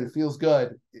jump in and it feels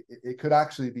good, it could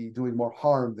actually be doing more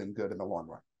harm than good in the long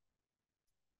run.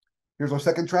 Here's our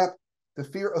second trap, the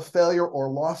fear of failure or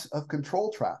loss of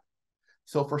control trap.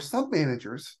 So for some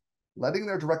managers, letting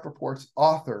their direct reports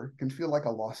author can feel like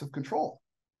a loss of control.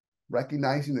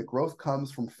 Recognizing that growth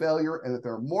comes from failure and that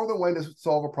there are more than one way to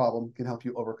solve a problem can help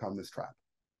you overcome this trap.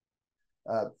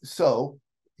 So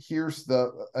here's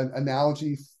an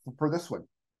analogy for this one.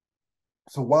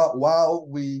 So while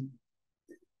we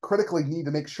critically need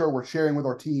to make sure we're sharing with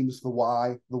our teams the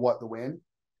why, the what, the when,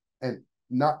 and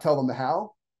not tell them the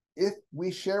how, if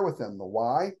we share with them the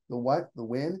why, the what, the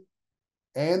when,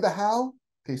 and the how,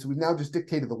 okay, so we've now just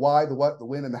dictated the why, the what, the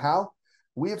when, and the how,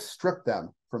 we have stripped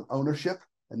them from ownership,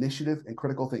 initiative, and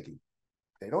critical thinking.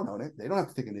 They don't own it. They don't have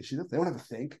to take initiative. They don't have to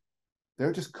think.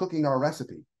 They're just cooking our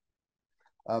recipe.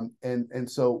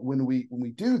 And so when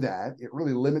we do that, it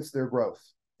really limits their growth.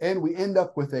 And we end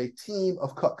up with a team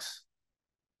of cooks.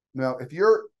 Now, if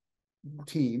your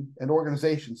team and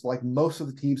organizations, like most of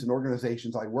the teams and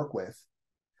organizations I work with,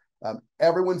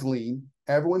 everyone's lean,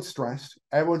 everyone's stressed,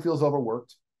 everyone feels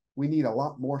overworked, we need a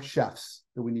lot more chefs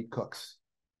than we need cooks.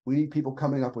 We need people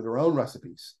coming up with their own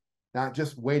recipes, not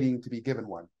just waiting to be given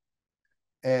one.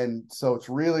 And so it's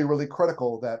really, really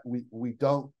critical that we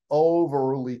don't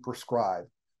overly prescribe.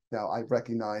 Now, I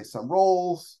recognize some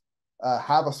roles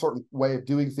have a certain way of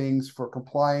doing things for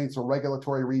compliance or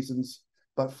regulatory reasons,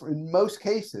 but in most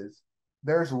cases,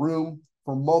 there's room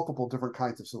for multiple different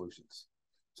kinds of solutions.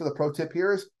 So the pro tip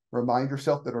here is remind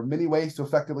yourself that there are many ways to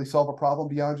effectively solve a problem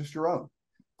beyond just your own.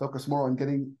 Focus more on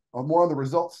more on the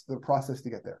results than the process to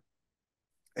get there.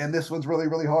 And this one's really,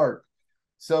 really hard.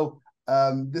 So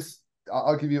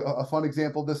I'll give you a fun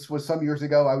example. This was some years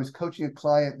ago. I was coaching a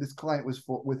client. This client was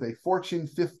with a Fortune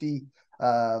 50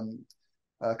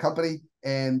 company,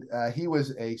 and he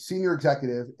was a senior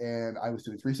executive, and I was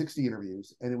doing 360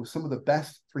 interviews, and it was some of the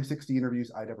best 360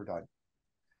 interviews I'd ever done.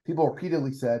 People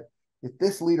repeatedly said, if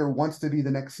this leader wants to be the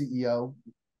next CEO,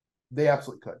 they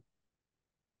absolutely could.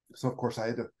 So, of course, I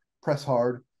had to press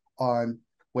hard on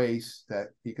ways that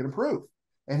he could improve.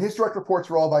 And his direct reports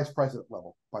were all vice president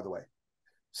level, by the way.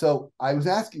 So I was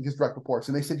asking his direct reports,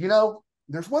 and they said,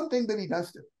 there's one thing that he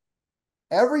does do.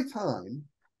 Every time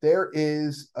there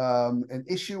is an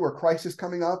issue or crisis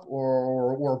coming up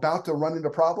or we're about to run into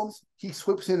problems, he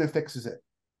swoops in and fixes it.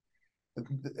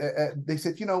 They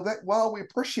said, that while we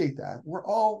appreciate that, we're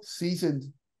all seasoned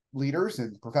leaders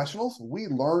and professionals. We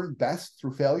learn best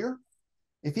through failure.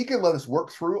 If he can let us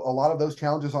work through a lot of those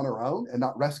challenges on our own and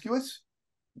not rescue us,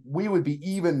 we would be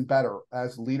even better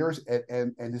as leaders,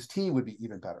 and his team would be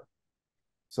even better.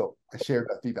 So I shared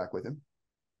that feedback with him.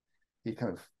 He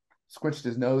kind of squinched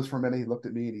his nose for a minute. He looked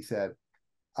at me and he said,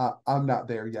 I'm not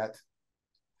there yet.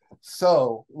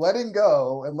 So letting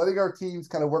go and letting our teams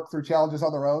kind of work through challenges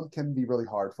on their own can be really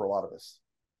hard for a lot of us.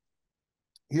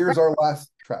 Here's our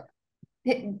last trap.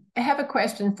 I have a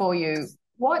question for you.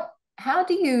 How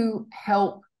do you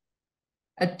help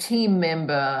a team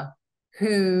member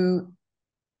who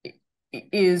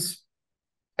is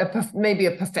maybe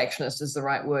a perfectionist is the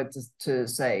right word to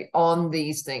say on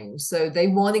these things? So they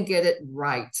want to get it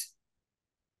right.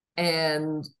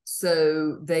 And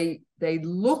so they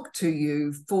look to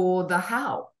you for the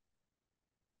how.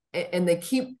 And they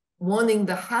keep wanting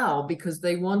the how because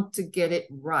they want to get it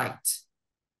right.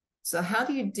 So how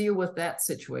do you deal with that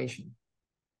situation?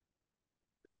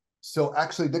 So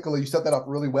actually, Nicola, you set that up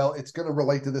really well. It's going to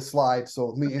relate to this slide. So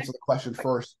let me answer the question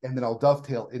first, and then I'll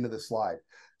dovetail into the slide.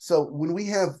 So when we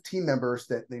have team members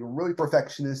that they're really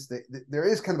perfectionists, there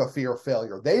is kind of a fear of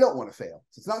failure. They don't want to fail.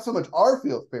 So it's not so much our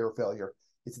fear of failure,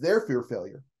 it's their fear of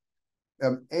failure.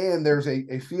 And there's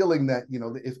a feeling that, you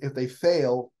know, if they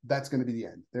fail, that's going to be the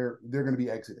end. They're going to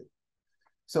be exited.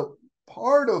 So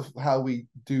part of how we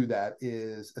do that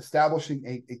is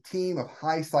establishing a team of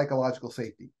high psychological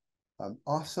safety.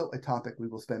 Also a topic we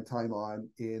will spend time on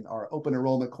in our open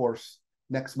enrollment course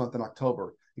next month in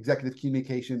October, executive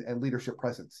communication and leadership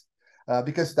presence,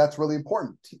 because that's really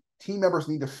important. Team members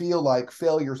need to feel like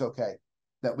failure is okay,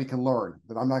 that we can learn,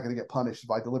 that I'm not going to get punished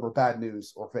if I deliver bad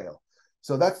news or fail.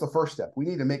 So that's the first step. We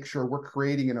need to make sure we're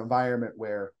creating an environment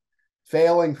where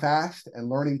failing fast and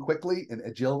learning quickly and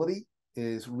agility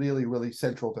is really, really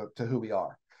central to who we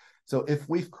are. So if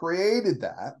we've created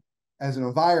that as an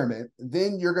environment,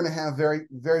 then you're going to have very,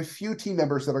 very few team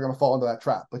members that are going to fall into that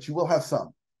trap, but you will have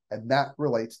some. And that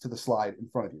relates to the slide in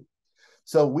front of you.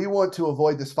 So we want to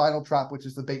avoid this final trap, which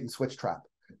is the bait and switch trap.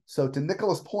 So to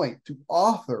Nicola's point, to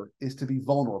author is to be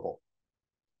vulnerable.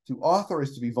 To author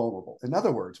is to be vulnerable. In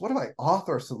other words, what if I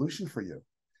author a solution for you?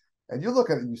 And you look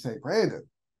at it and you say, Brandon,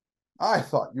 I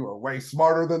thought you were way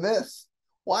smarter than this.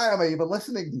 Why am I even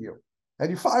listening to you?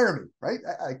 And you fire me, right?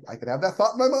 I could have that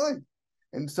thought in my mind.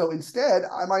 And so instead,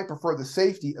 I might prefer the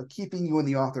safety of keeping you in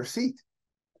the author seat.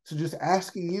 So just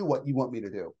asking you what you want me to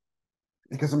do.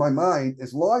 Because in my mind,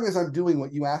 as long as I'm doing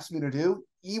what you asked me to do,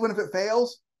 even if it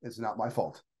fails, it's not my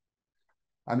fault.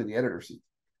 I'm in the editor seat.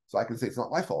 So I can say it's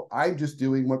not my fault. I'm just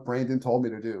doing what Brandon told me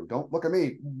to do. Don't look at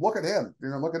me. Look at him.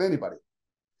 You're not looking at anybody.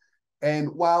 And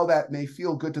while that may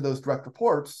feel good to those direct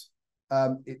reports,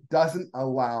 it doesn't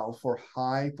allow for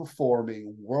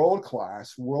high-performing,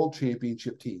 world-class, world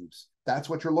championship teams. That's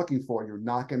what you're looking for. You're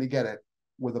not going to get it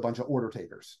with a bunch of order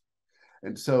takers.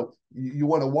 And so you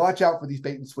want to watch out for these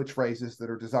bait and switch phrases that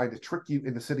are designed to trick you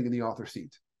into sitting in the author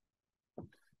seat.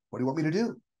 What do you want me to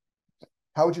do?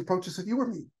 How would you approach this if you were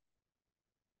me?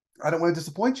 I don't want to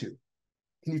disappoint you.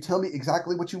 Can you tell me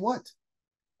exactly what you want?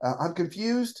 I'm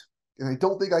confused, and I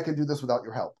don't think I can do this without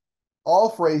your help. All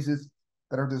phrases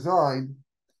that are designed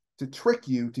to trick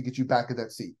you to get you back in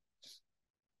that seat.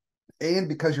 And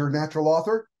because you're a natural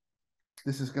author,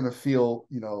 this is going to feel,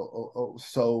 you know,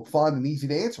 so fun and easy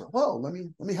to answer. Well, let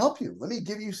me help you. Let me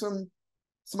give you some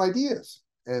ideas.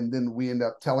 And then we end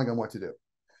up telling them what to do.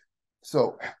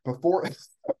 So before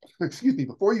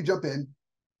you jump in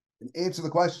and answer the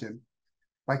question,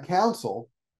 my counsel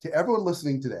to everyone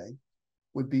listening today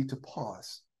would be to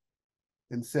pause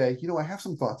and say, you know, I have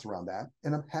some thoughts around that,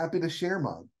 and I'm happy to share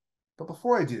mine. But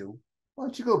before I do, why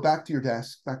don't you go back to your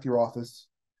desk, back to your office,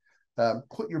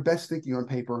 put your best thinking on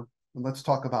paper, and let's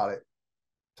talk about it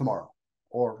tomorrow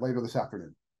or later this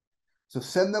afternoon. So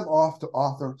send them off to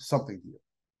author something to you.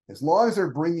 As long as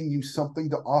they're bringing you something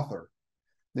to author,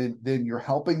 then you're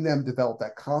helping them develop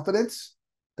that confidence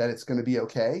that it's going to be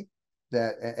okay,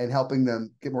 and helping them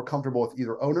get more comfortable with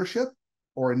either ownership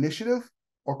or initiative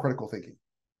or critical thinking.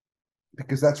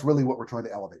 Because that's really what we're trying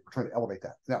to elevate. We're trying to elevate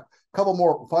that. Now, a couple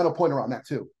more final point around that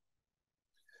too.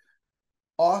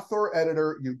 Author,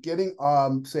 editor, you're getting,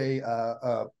 say,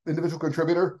 individual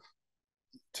contributor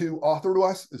to author to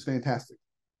us is fantastic.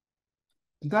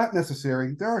 Not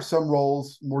necessary. There are some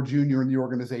roles more junior in the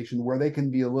organization where they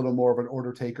can be a little more of an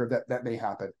order taker. That may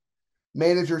happen.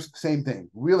 Managers, same thing.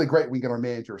 Really great we get our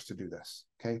managers to do this,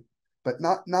 okay? But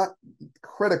not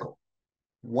critical.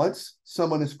 Once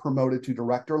someone is promoted to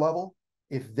director level,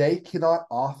 if they cannot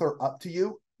author up to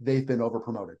you, they've been over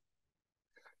promoted.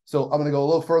 So I'm going to go a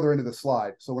little further into the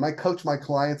slide. So when I coach my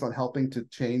clients on helping to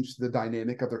change the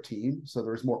dynamic of their team, so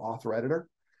there's more author editor,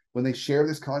 when they share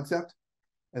this concept,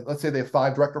 and let's say they have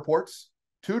 5 direct reports,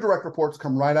 2 direct reports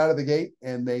come right out of the gate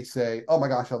and they say, oh my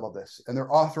gosh, I love this. And they're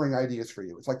authoring ideas for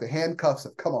you. It's like the handcuffs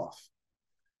have come off.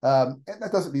 And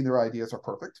that doesn't mean their ideas are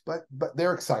perfect, but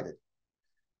they're excited.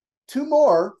 2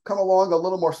 more come along a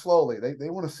little more slowly. They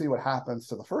want to see what happens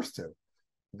to the first 2.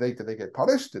 Did they get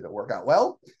punished? Did it work out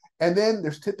well? And then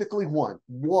there's typically one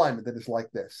that is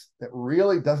like this, that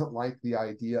really doesn't like the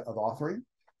idea of authoring,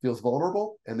 feels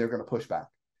vulnerable, and they're going to push back.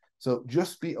 So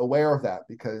just be aware of that,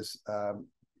 because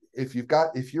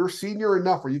if you're senior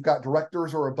enough or you've got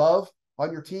directors or above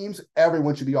on your teams,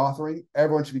 everyone should be authoring,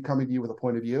 everyone should be coming to you with a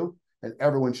point of view, and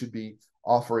everyone should be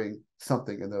offering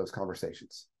something in those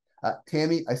conversations.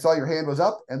 Tammy, I saw your hand was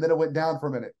up and then it went down for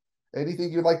a minute.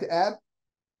 Anything you'd like to add?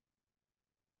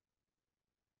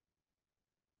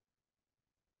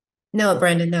 No,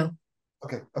 Brandon, no.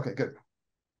 Okay, good.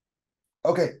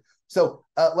 Okay, so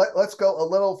let's go a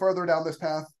little further down this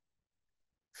path.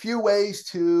 Few ways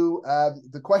to,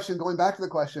 going back to the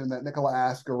question that Nicola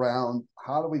asked around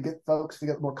how do we get folks to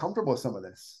get more comfortable with some of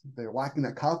this? They're lacking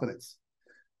that confidence.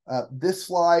 This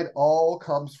slide all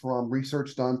comes from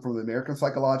research done from the American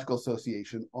Psychological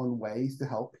Association on ways to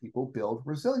help people build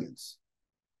resilience.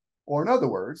 Or in other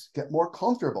words, get more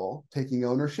comfortable taking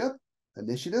ownership,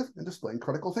 initiative, and displaying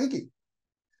critical thinking.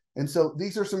 And so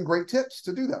these are some great tips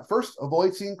to do that. First,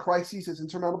 avoid seeing crises as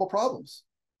insurmountable problems.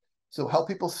 So help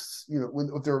people,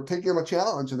 if they're taking on a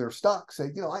challenge and they're stuck, say,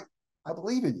 I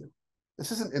believe in you.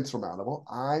 This isn't insurmountable.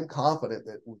 I'm confident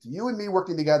that with you and me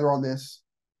working together on this,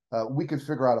 we can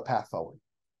figure out a path forward.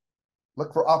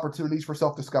 Look for opportunities for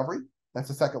self-discovery. That's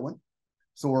the second one.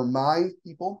 So remind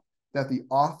people that the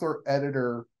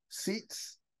author-editor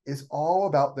seats is all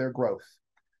about their growth.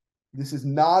 This is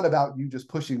not about you just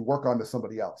pushing work onto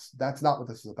somebody else. That's not what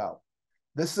this is about.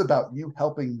 This is about you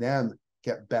helping them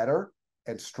get better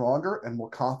and stronger and more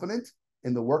confident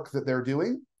in the work that they're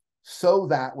doing, so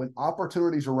that when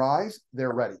opportunities arise,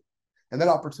 they're ready. And that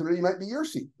opportunity might be your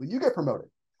seat when you get promoted,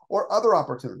 or other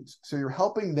opportunities. So you're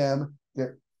helping them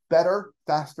get better,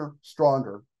 faster,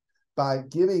 stronger by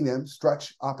giving them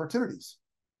stretch opportunities.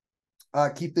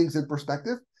 Keep things in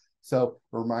perspective. So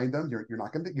remind them you're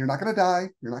not going to die.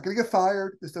 You're not going to get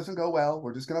fired. This doesn't go well.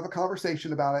 We're just going to have a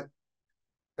conversation about it.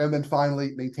 And then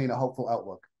finally, maintain a hopeful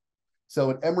outlook.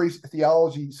 So at Emory's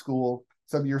theology school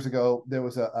some years ago, there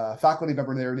was a faculty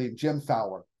member there named Jim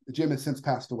Fowler. Jim has since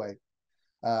passed away.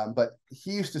 But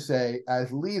he used to say,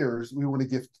 as leaders, we want to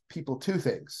give people 2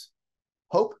 things,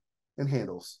 hope and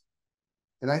handles.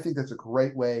 And I think that's a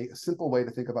great way, a simple way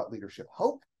to think about leadership.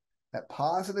 Hope, that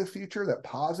positive future, that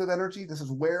positive energy. This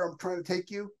is where I'm trying to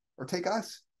take you or take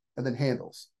us. And then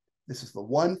handles. This is the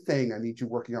one thing I need you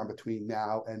working on between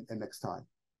now and next time.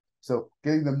 So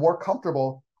getting them more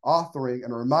comfortable authoring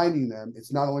and reminding them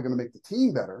it's not only going to make the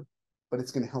team better, but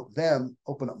it's going to help them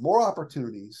open up more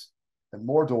opportunities and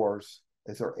more doors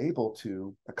as they're able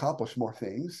to accomplish more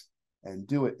things and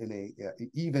do it in a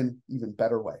even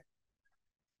better way.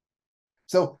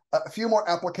 So a few more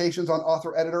applications on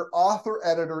Author Editor. Author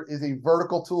Editor is a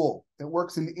vertical tool. It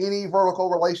works in any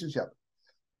vertical relationship.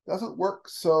 Doesn't work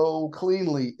so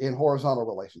cleanly in horizontal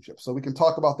relationships. So we can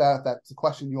talk about that if that's a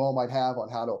question you all might have on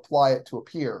how to apply it to a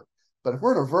peer. But if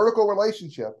we're in a vertical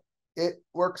relationship, it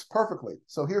works perfectly.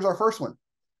 So here's our first one.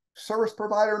 Service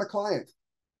provider and a client.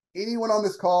 Anyone on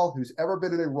this call who's ever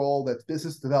been in a role that's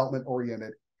business development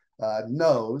oriented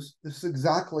knows this is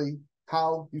exactly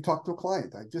how you talk to a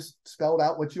client. I just spelled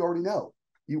out what you already know.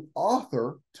 You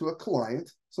author to a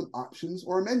client some options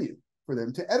or a menu for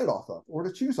them to edit off of or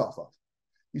to choose off of.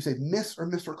 You say Miss or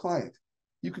Mr. Client.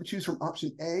 You can choose from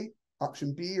option A,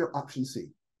 option B, or option C.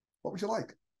 What would you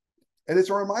like? And it's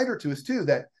a reminder to us too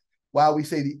that while we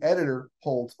say the editor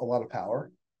holds a lot of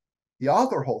power, the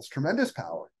author holds tremendous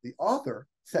power. The author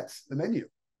sets the menu.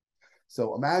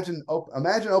 So imagine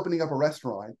opening up a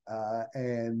restaurant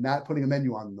and not putting a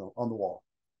menu on the wall.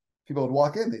 People would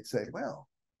walk in, they'd say, well,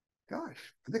 gosh,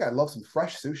 I think I'd love some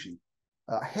fresh sushi.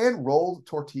 Hand-rolled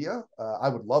tortilla, I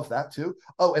would love that too.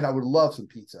 Oh, and I would love some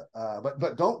pizza.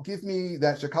 But don't give me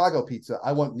that Chicago pizza.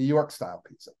 I want New York style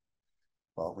pizza.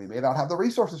 Well, we may not have the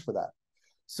resources for that.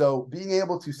 So being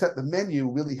able to set the menu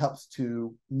really helps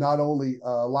to not only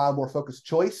allow more focused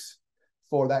choice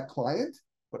for that client,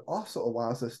 but also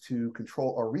allows us to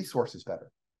control our resources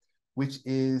better, which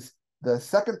is the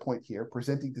second point here,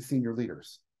 presenting to senior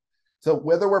leaders. So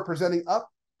whether we're presenting up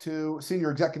to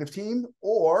senior executive team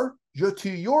or just to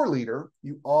your leader,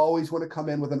 you always want to come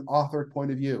in with an authored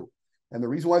point of view. And the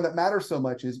reason why that matters so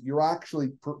much is you're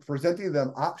actually presenting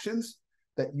them options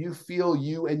that you feel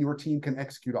you and your team can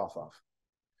execute off of.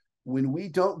 When we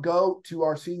don't go to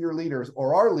our senior leaders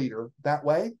or our leader that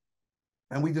way,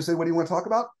 and we just say, what do you want to talk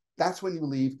about? That's when you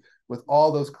leave with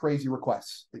all those crazy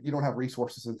requests that you don't have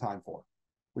resources and time for,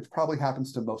 which probably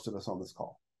happens to most of us on this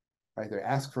call, right? They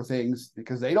ask for things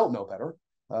because they don't know better.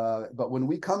 But when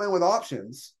we come in with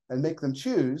options and make them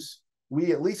choose,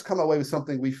 we at least come away with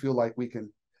something we feel like we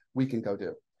can go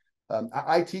do.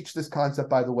 I teach this concept,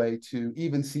 by the way, to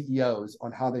even CEOs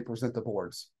on how they present the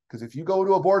boards. Because if you go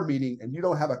to a board meeting and you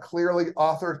don't have a clearly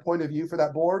authored point of view for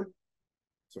that board,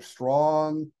 so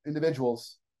strong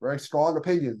individuals, very strong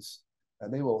opinions,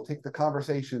 and they will take the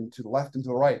conversation to the left and to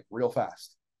the right real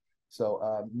fast. So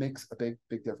makes a big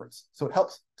difference. So it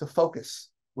helps to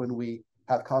focus when we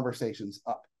have conversations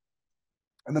up.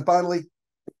 And then finally,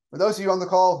 for those of you on the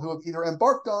call who have either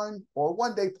embarked on or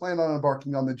one day plan on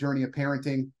embarking on the journey of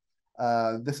parenting,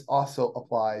 this also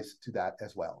applies to that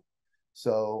as well.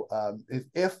 So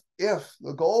if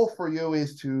the goal for you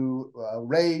is to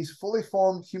raise fully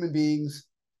formed human beings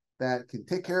that can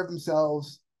take care of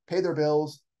themselves, pay their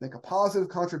bills, make a positive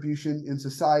contribution in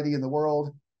society and the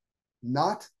world,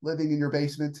 not living in your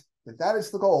basement, if that is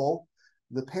the goal,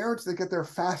 the parents that get there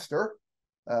faster,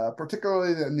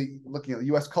 particularly looking at the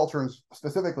U.S. culture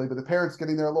specifically, but the parents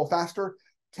getting there a little faster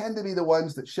tend to be the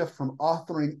ones that shift from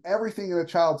authoring everything in a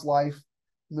child's life,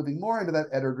 moving more into that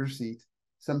editor seat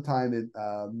sometime in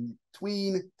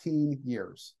tween teen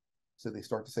years. So they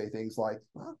start to say things like,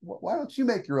 why don't you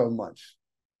make your own lunch?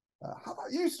 How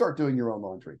about you start doing your own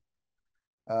laundry?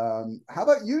 How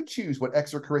about you choose what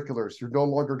extracurriculars you're no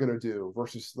longer going to do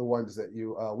versus the ones that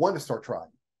you want to start trying?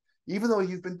 Even though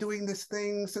you've been doing this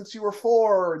thing since you were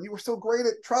 4 and you were so great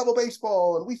at travel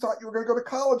baseball and we thought you were going to go to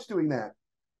college doing that,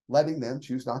 letting them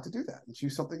choose not to do that and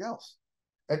choose something else,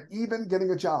 and even getting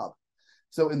a job.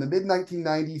 So in the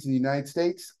mid-1990s in the United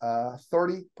States,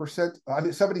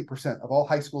 70% of all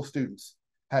high school students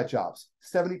had jobs.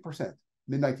 70%,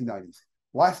 mid-1990s.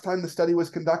 Last time the study was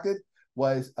conducted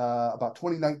was about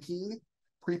 2019,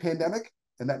 pre-pandemic,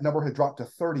 and that number had dropped to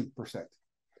 30%.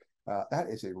 That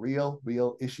is a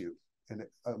real issue. And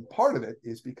part of it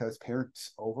is because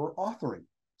parents over-authoring.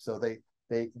 So they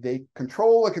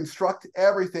control and construct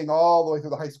everything all the way through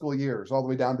the high school years, all the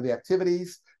way down to the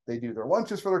activities. They do their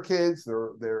lunches for their kids,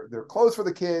 their clothes for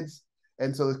the kids.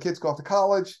 And so the kids go off to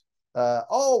college,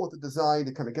 all with the design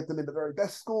to kind of get them into the very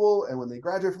best school. And when they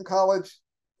graduate from college,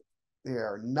 they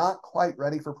are not quite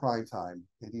ready for prime time.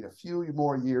 They need a few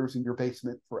more years in your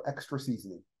basement for extra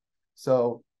seasoning.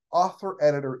 So author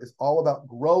editor is all about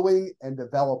growing and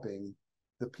developing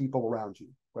the people around you,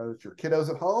 whether it's your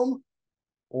kiddos at home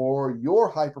or your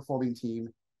high-performing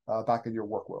team back in your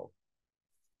work world.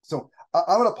 So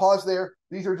I'm going to pause there.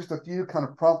 These are just a few kind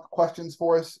of prompt questions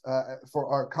for us for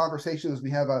our conversation as we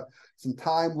have some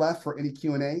time left for any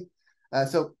Q&A.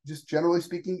 So just generally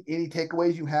speaking, any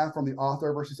takeaways you have from the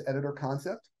author versus editor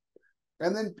concept,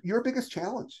 and then your biggest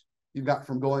challenge you've got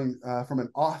from going from an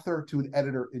author to an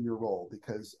editor in your role,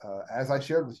 because as I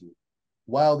shared with you,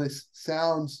 while this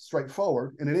sounds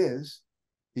straightforward, and it is,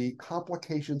 the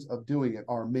complications of doing it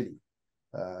are many.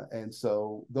 And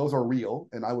so those are real,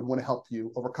 and I would want to help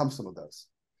you overcome some of those.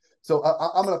 So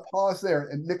I'm going to pause there.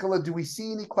 And Nicola, do we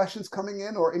see any questions coming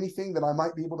in or anything that I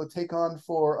might be able to take on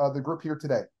for the group here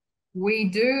today? We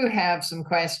do have some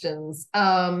questions.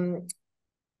 So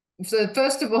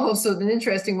first of all, so an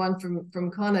interesting one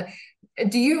from Connor.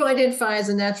 Do you identify as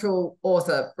a natural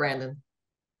author, Brandon?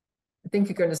 I think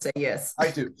you're going to say yes.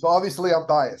 I do. So obviously I'm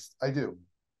biased. I do.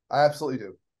 I absolutely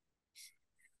do.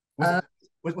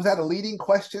 Was that a leading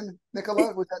question,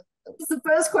 Nicola? It's the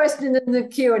first question in the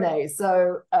Q&A,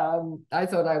 so I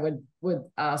thought I would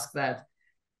ask that.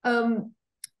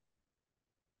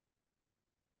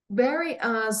 Barry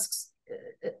asks,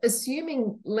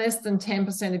 assuming less than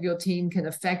 10% of your team can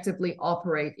effectively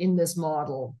operate in this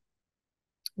model,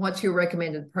 what's your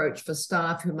recommended approach for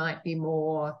staff who might be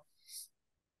more,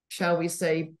 shall we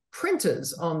say,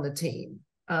 printers on the team,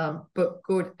 but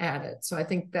good at it? So I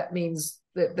think that means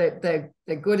that they're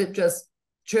good at just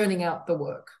churning out the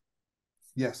work.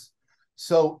 Yes.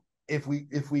 So if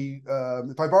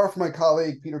I borrow from my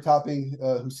colleague Peter Topping,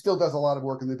 who still does a lot of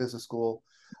work in the business school,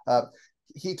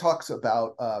 he talks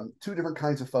about 2 different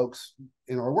kinds of folks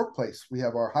in our workplace. We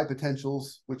have our high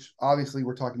potentials, which obviously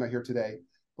we're talking about here today,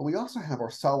 but we also have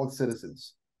our solid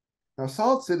citizens. Now,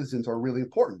 solid citizens are really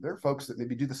important. They're folks that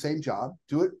maybe do the same job,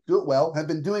 do it well, have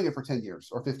been doing it for 10 years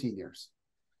or 15 years.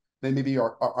 They maybe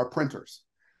are printers.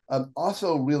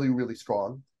 Also really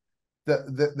strong.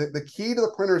 The key to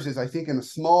the printers is, I think, in a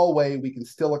small way, we can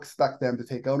still expect them to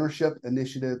take ownership,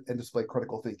 initiative, and display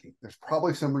critical thinking. There's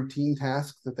probably some routine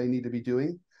tasks that they need to be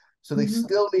doing. So they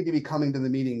still need to be coming to the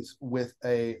meetings with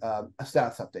a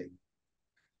status update.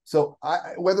 So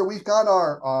whether we've got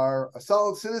our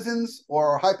solid citizens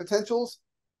or our high potentials,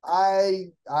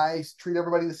 I treat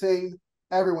everybody the same.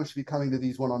 Everyone should be coming to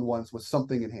these one-on-ones with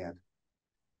something in hand,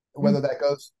 whether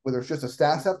it's just a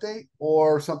status update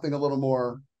or something a little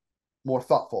more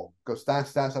thoughtful. Go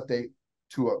status update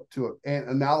to an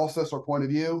analysis or point of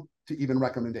view to even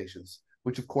recommendations,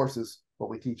 which of course is what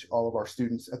we teach all of our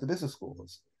students at the business school,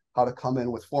 is how to come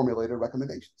in with formulated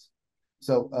recommendations.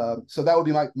 So that would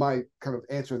be my kind of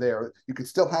answer there. You can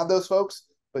still have those folks,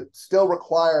 but still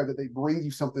require that they bring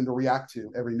you something to react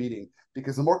to every meeting,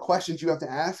 because the more questions you have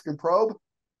to ask and probe,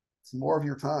 it's more of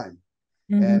your time.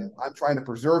 Mm-hmm. And I'm trying to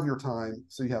preserve your time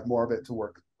so you have more of it to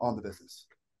work on the business.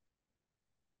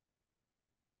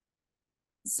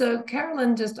 So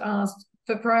Carolyn just asked,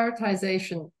 for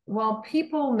prioritization, while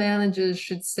people managers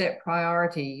should set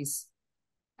priorities,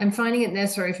 I'm finding it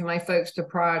necessary for my folks to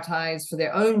prioritize for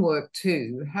their own work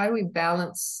too. How do we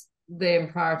balance them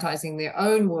prioritizing their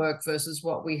own work versus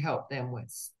what we help them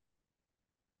with?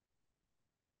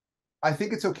 I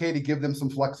think it's okay to give them some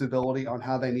flexibility on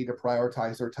how they need to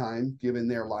prioritize their time given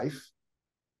their life,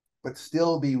 but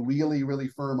still be really, really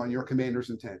firm on your commander's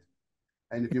intent.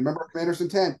 And if you remember commander's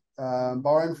intent,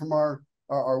 borrowing from our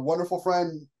wonderful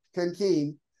friend, Ken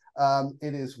Keene,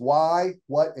 it is why,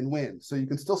 what, and when. So you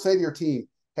can still say to your team,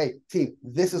 hey, team,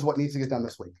 this is what needs to get done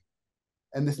this week.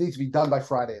 And this needs to be done by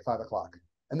Friday at 5 o'clock.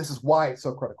 And this is why it's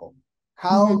so critical.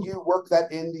 How you work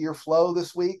that into your flow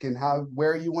this week and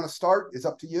where you want to start is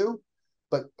up to you.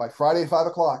 But by Friday at 5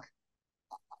 o'clock,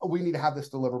 we need to have this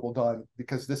deliverable done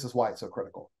because this is why it's so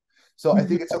critical. So I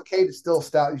think it's okay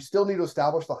to you still need to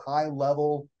establish the high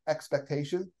level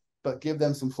expectation, but give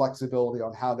them some flexibility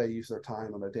on how they use their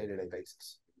time on a day-to-day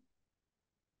basis.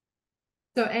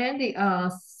 So Andy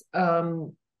asks,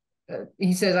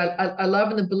 he says, I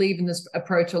love and believe in this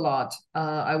approach a lot.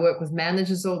 I work with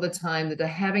managers all the time that are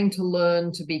having to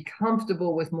learn to be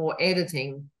comfortable with more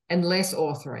editing and less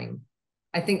authoring.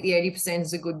 I think the 80%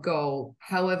 is a good goal.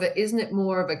 However, isn't it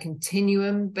more of a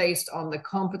continuum based on the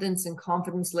competence and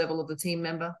confidence level of the team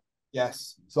member?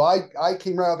 Yes. So I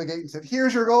came right out of the gate and said,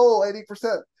 here's your goal,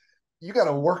 80%. You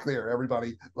got to work there,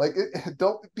 everybody.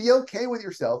 Don't be okay with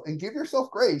yourself and give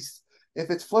yourself grace if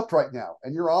it's flipped right now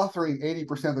and you're authoring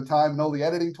 80% of the time and only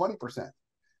editing 20%.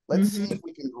 Let's see if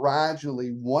we can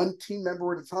gradually, one team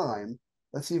member at a time,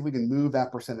 let's see if we can move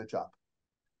that percentage up.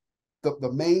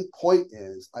 The main point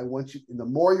is I want you, the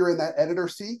more you're in that editor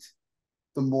seat,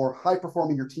 the more high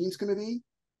performing your team's going to be,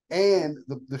 and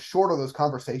the shorter those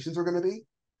conversations are going to be,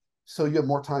 so you have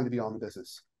more time to be on the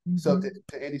business. So to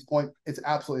Andy's point, it's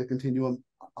absolutely a continuum,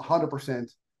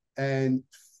 100%. And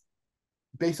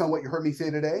based on what you heard me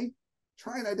say today,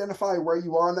 try and identify where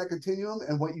you are on that continuum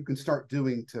and what you can start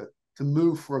doing to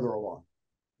move further along.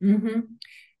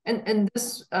 And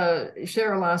this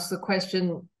Cheryl asked the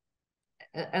question,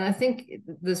 and I think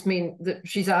this means that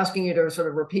she's asking you to sort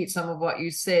of repeat some of what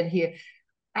you said here.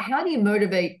 How do you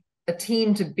motivate a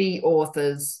team to be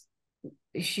authors?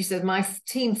 She said, my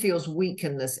team feels weak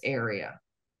in this area.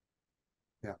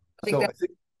 Yeah. I think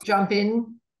jump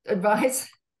in advice.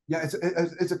 Yeah,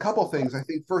 it's a couple things. I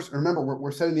think first, remember,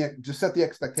 we're setting just set the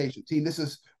expectation. Team,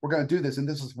 we're going to do this, and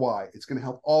this is why. It's going to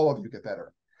help all of you get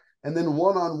better. And then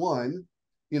one-on-one,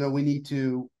 we need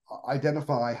to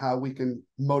identify how we can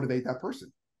motivate that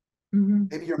person.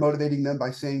 Maybe you're motivating them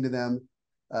by saying to them,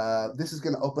 this is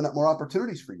going to open up more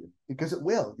opportunities for you, because it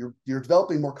will. You're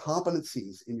developing more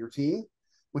competencies in your team,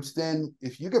 which then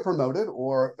if you get promoted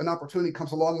or an opportunity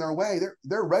comes along their way,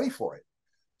 they're ready for it.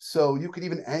 So you could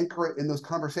even anchor it in those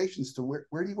conversations to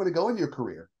where do you want to go in your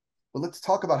career? Well, let's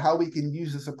talk about how we can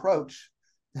use this approach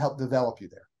to help develop you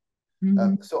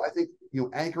there. So I think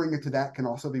anchoring it to that can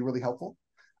also be really helpful.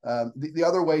 The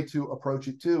other way to approach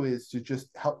it too is to just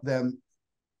help them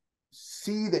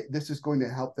see that this is going to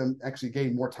help them actually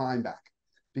gain more time back,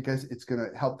 because it's going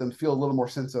to help them feel a little more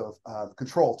sense of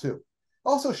control too.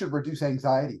 Also should reduce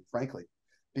anxiety, frankly,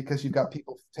 because you've got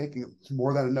people taking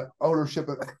more than enough ownership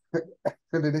of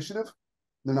an initiative.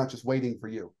 They're not just waiting for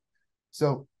you.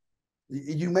 So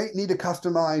you may need to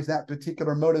customize that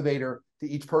particular motivator to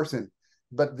each person,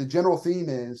 but the general theme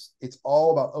is it's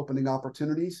all about opening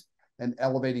opportunities and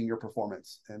elevating your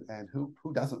performance. And who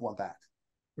doesn't want that?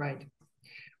 Right.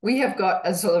 We have got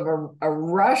a sort of a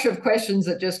rush of questions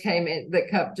that just came in,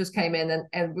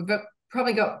 and we've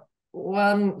probably got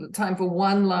time for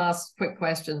one last quick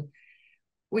question,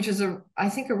 which is I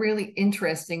think a really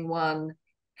interesting one.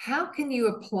 How can you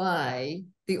apply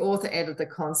the author-editor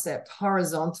concept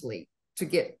horizontally to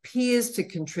get peers to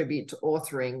contribute to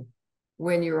authoring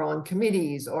when you're on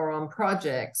committees or on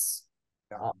projects,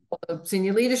 or a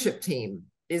senior leadership team?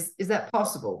 Is that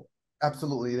possible?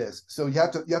 Absolutely, it is. So you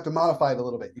have to modify it a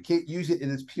little bit. You can't use it in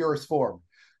its purest form.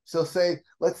 So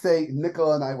let's say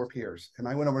Nicola and I were peers, and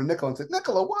I went over to Nicola and said,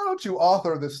 Nicola, why don't you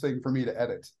author this thing for me to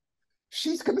edit?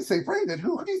 She's going to say, Brandon,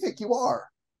 who do you think you are?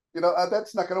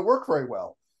 That's not going to work very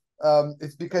well.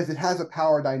 It's because it has a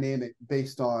power dynamic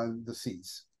based on the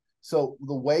seats. So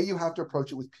the way you have to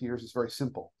approach it with peers is very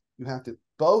simple. You have to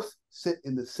both sit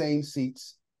in the same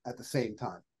seats at the same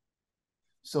time.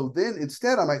 So then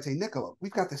instead, I might say, Nicola,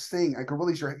 we've got this thing I could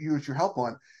really use your help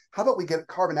on. How about we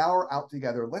carve an hour out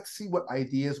together? Let's see what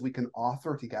ideas we can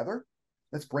author together.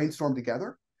 Let's brainstorm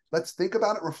together. Let's think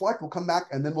about it, reflect. We'll come back,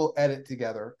 and then we'll edit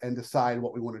together and decide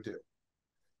what we want to do.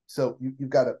 So you've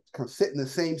got to kind of sit in the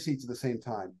same seats at the same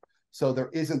time. So there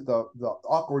isn't the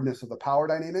awkwardness of the power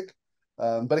dynamic,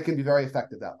 but it can be very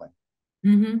effective that way.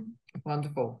 Mm-hmm.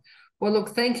 Wonderful. Well, look,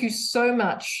 thank you so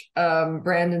much,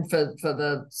 Brandon, for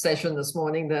the session this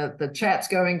morning. The chat's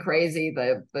going crazy,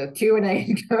 the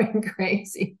Q&A going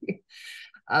crazy.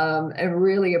 I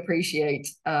really appreciate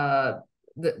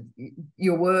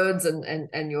your words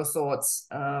and your thoughts.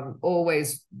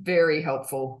 Always very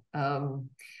helpful.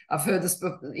 I've heard this,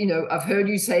 I've heard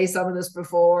you say some of this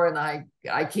before, and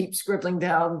I keep scribbling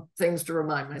down things to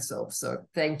remind myself. So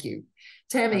thank you.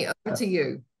 Tammy, over to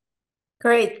you.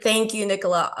 Great. Thank you,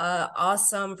 Nicola.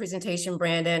 Awesome presentation,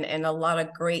 Brandon, and a lot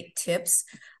of great tips.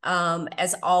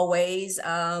 As always,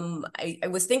 I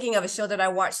was thinking of a show that I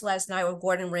watched last night with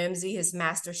Gordon Ramsay, his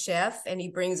master chef, and he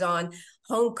brings on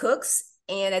home cooks.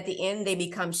 And at the end, they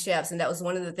become chefs. And that was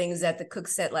one of the things that the cook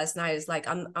said last night is like,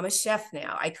 I'm a chef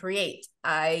now. I create,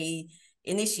 I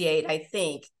initiate, I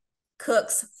think.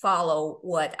 Cooks follow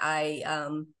what I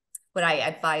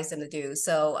advise them to do.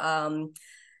 So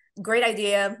great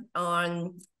idea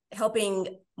on helping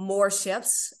more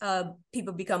chefs,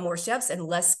 people become more chefs and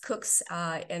less cooks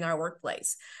in our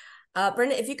workplace.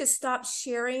 Brenda, if you could stop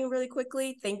sharing really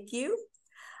quickly, thank you.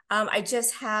 I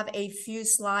just have a few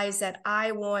slides that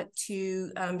I want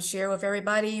to share with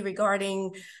everybody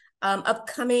regarding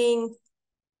upcoming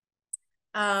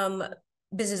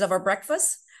business over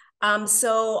breakfast.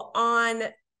 So on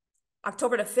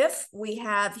October the 5th, we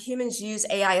have Humans Use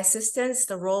AI Assistance,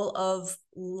 the Role of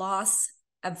Loss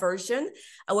Aversion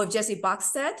with Jesse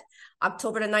Boxstead.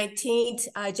 October the 19th,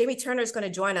 Jamie Turner is going to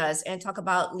join us and talk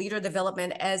about leader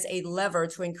development as a lever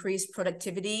to increase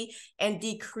productivity and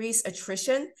decrease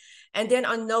attrition. And then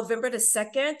on November the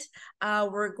 2nd,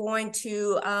 we're going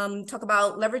to talk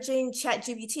about leveraging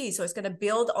ChatGPT. So it's going to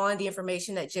build on the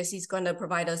information that Jesse's going to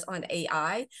provide us on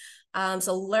AI.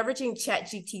 So leveraging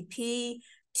ChatGPT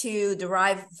to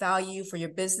derive value for your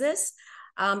business.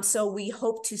 So we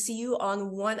hope to see you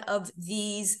on one of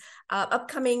these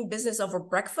upcoming Business Over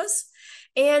Breakfast.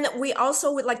 And we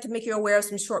also would like to make you aware of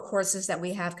some short courses that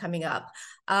we have coming up.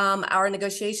 Our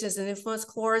Negotiations and Influence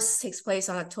course takes place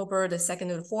on October the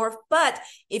 2nd and the 4th. But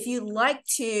if you'd like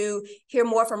to hear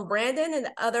more from Brandon and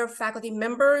other faculty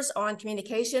members on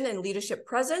communication and leadership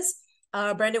presence,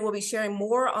 Brandon will be sharing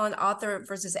more on author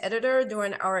versus editor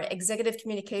during our Executive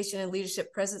Communication and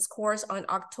Leadership Presence course on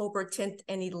October 10th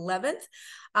and 11th.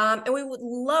 And we would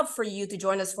love for you to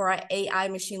join us for our AI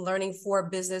Machine Learning for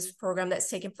Business program that's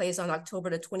taking place on October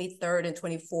the 23rd and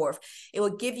 24th. It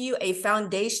will give you a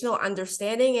foundational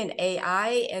understanding in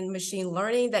AI and machine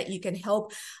learning that you can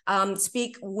help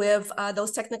speak with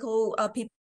those technical people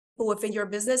within your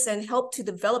business and help to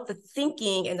develop the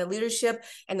thinking and the leadership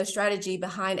and the strategy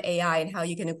behind AI and how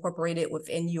you can incorporate it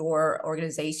within your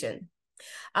organization.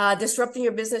 Disrupting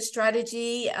Your Business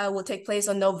Strategy will take place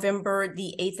on November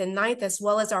the 8th and 9th, as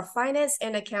well as our Finance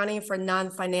and Accounting for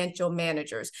Non-Financial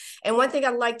Managers. And one thing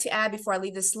I'd like to add before I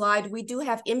leave this slide, we do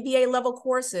have MBA level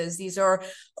courses. These are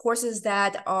courses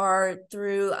that are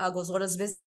through Goizueta's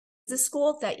Business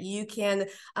School that you can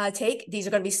take. These are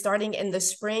going to be starting in the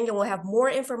spring, and we'll have more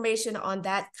information on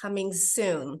that coming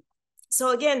soon.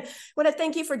 So again, I want to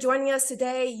thank you for joining us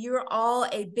today. You're all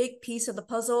a big piece of the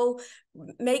puzzle.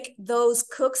 Make those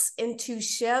cooks into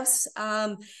chefs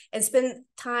and spend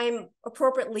time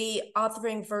appropriately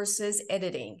authoring versus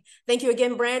editing. Thank you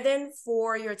again, Brandon,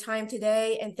 for your time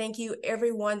today. And thank you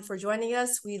everyone for joining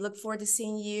us. We look forward to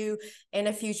seeing you in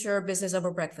a future Business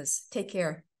Over Breakfast. Take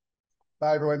care.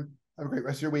 Bye, everyone. Have a great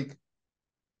rest of your week.